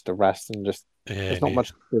needed just to rest and just. Yeah, There's not much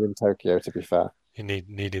to do in Tokyo, to be fair. you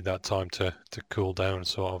needed that time to cool down,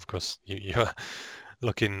 sort of, because you're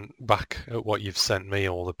looking back at what you've sent me,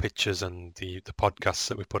 all the pictures and the podcasts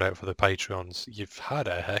that we put out for the Patreons. You've had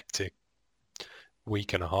a hectic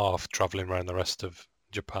week and a half traveling around the rest of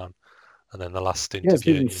Japan, and then the last Yeah, stint it's of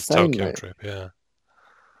been your insane, Tokyo mate. trip. Yeah.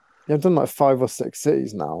 Yeah, I've done like 5 or 6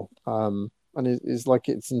 cities now. And it's like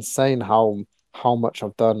it's insane how much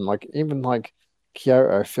I've done. Like even like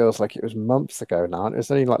Kyoto feels like it was months ago now, and it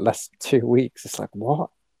was only like less than 2 weeks. It's like what?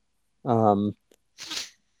 Um,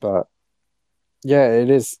 but yeah, it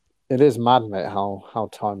is mad, mate, how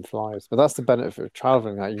time flies. But that's the benefit of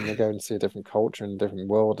traveling, that you can go and see a different culture and a different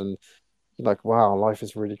world, and you're like, wow, life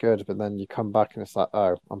is really good. But then you come back and it's like,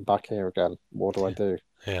 oh, I'm back here again. What do I do?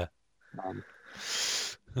 Yeah. Um,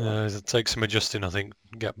 but It'll take some adjusting, I think,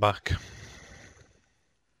 to get back.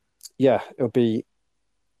 yeah, it'll be.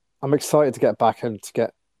 I'm excited to get back and to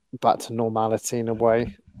get back to normality in a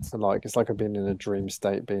way. So like, it's like I've been in a dream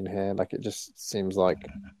state being here. Like it just seems like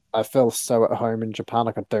I feel so at home in Japan.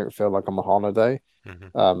 Like I don't feel like I'm on holiday.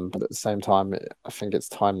 Hmm. But at the same time, I think it's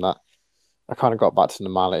time that I kind of got back to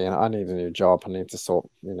normality, and I need a new job. I need to sort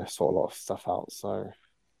a lot of stuff out. So,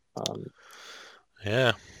 um,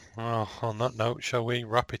 Yeah. Well, on that note, shall we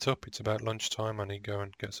wrap it up? It's about lunchtime. I need to go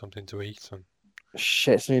and get something to eat. And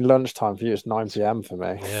shit, it's only lunchtime for you. It's 9 p.m. for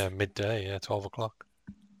me. yeah, midday. Yeah, 12 o'clock.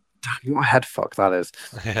 What a head fuck that is.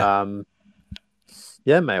 Yeah. Um,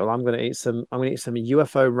 yeah, mate. Well, I'm gonna eat some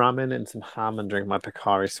UFO ramen and some ham and drink my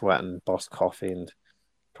Picari Sweat and Boss coffee and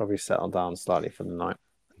probably settle down slightly for the night.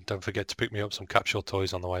 Don't forget to pick me up some capsule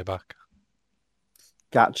toys on the way back.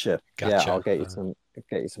 Gacha. Yeah, I'll Gotcha. get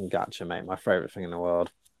you some gacha, mate. My favorite thing in the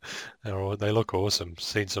world. They look awesome.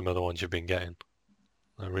 Seen some of the ones you've been getting.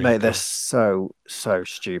 They're really Mate, they're cool. so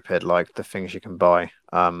stupid, like the things you can buy.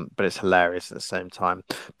 But it's hilarious at the same time.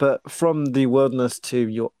 But from the wilderness to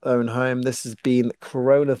your own home, this has been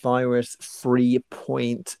Coronavirus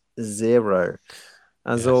 3.0.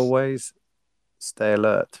 As Yes. always, stay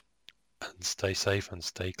alert. And stay safe and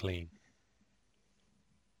stay clean.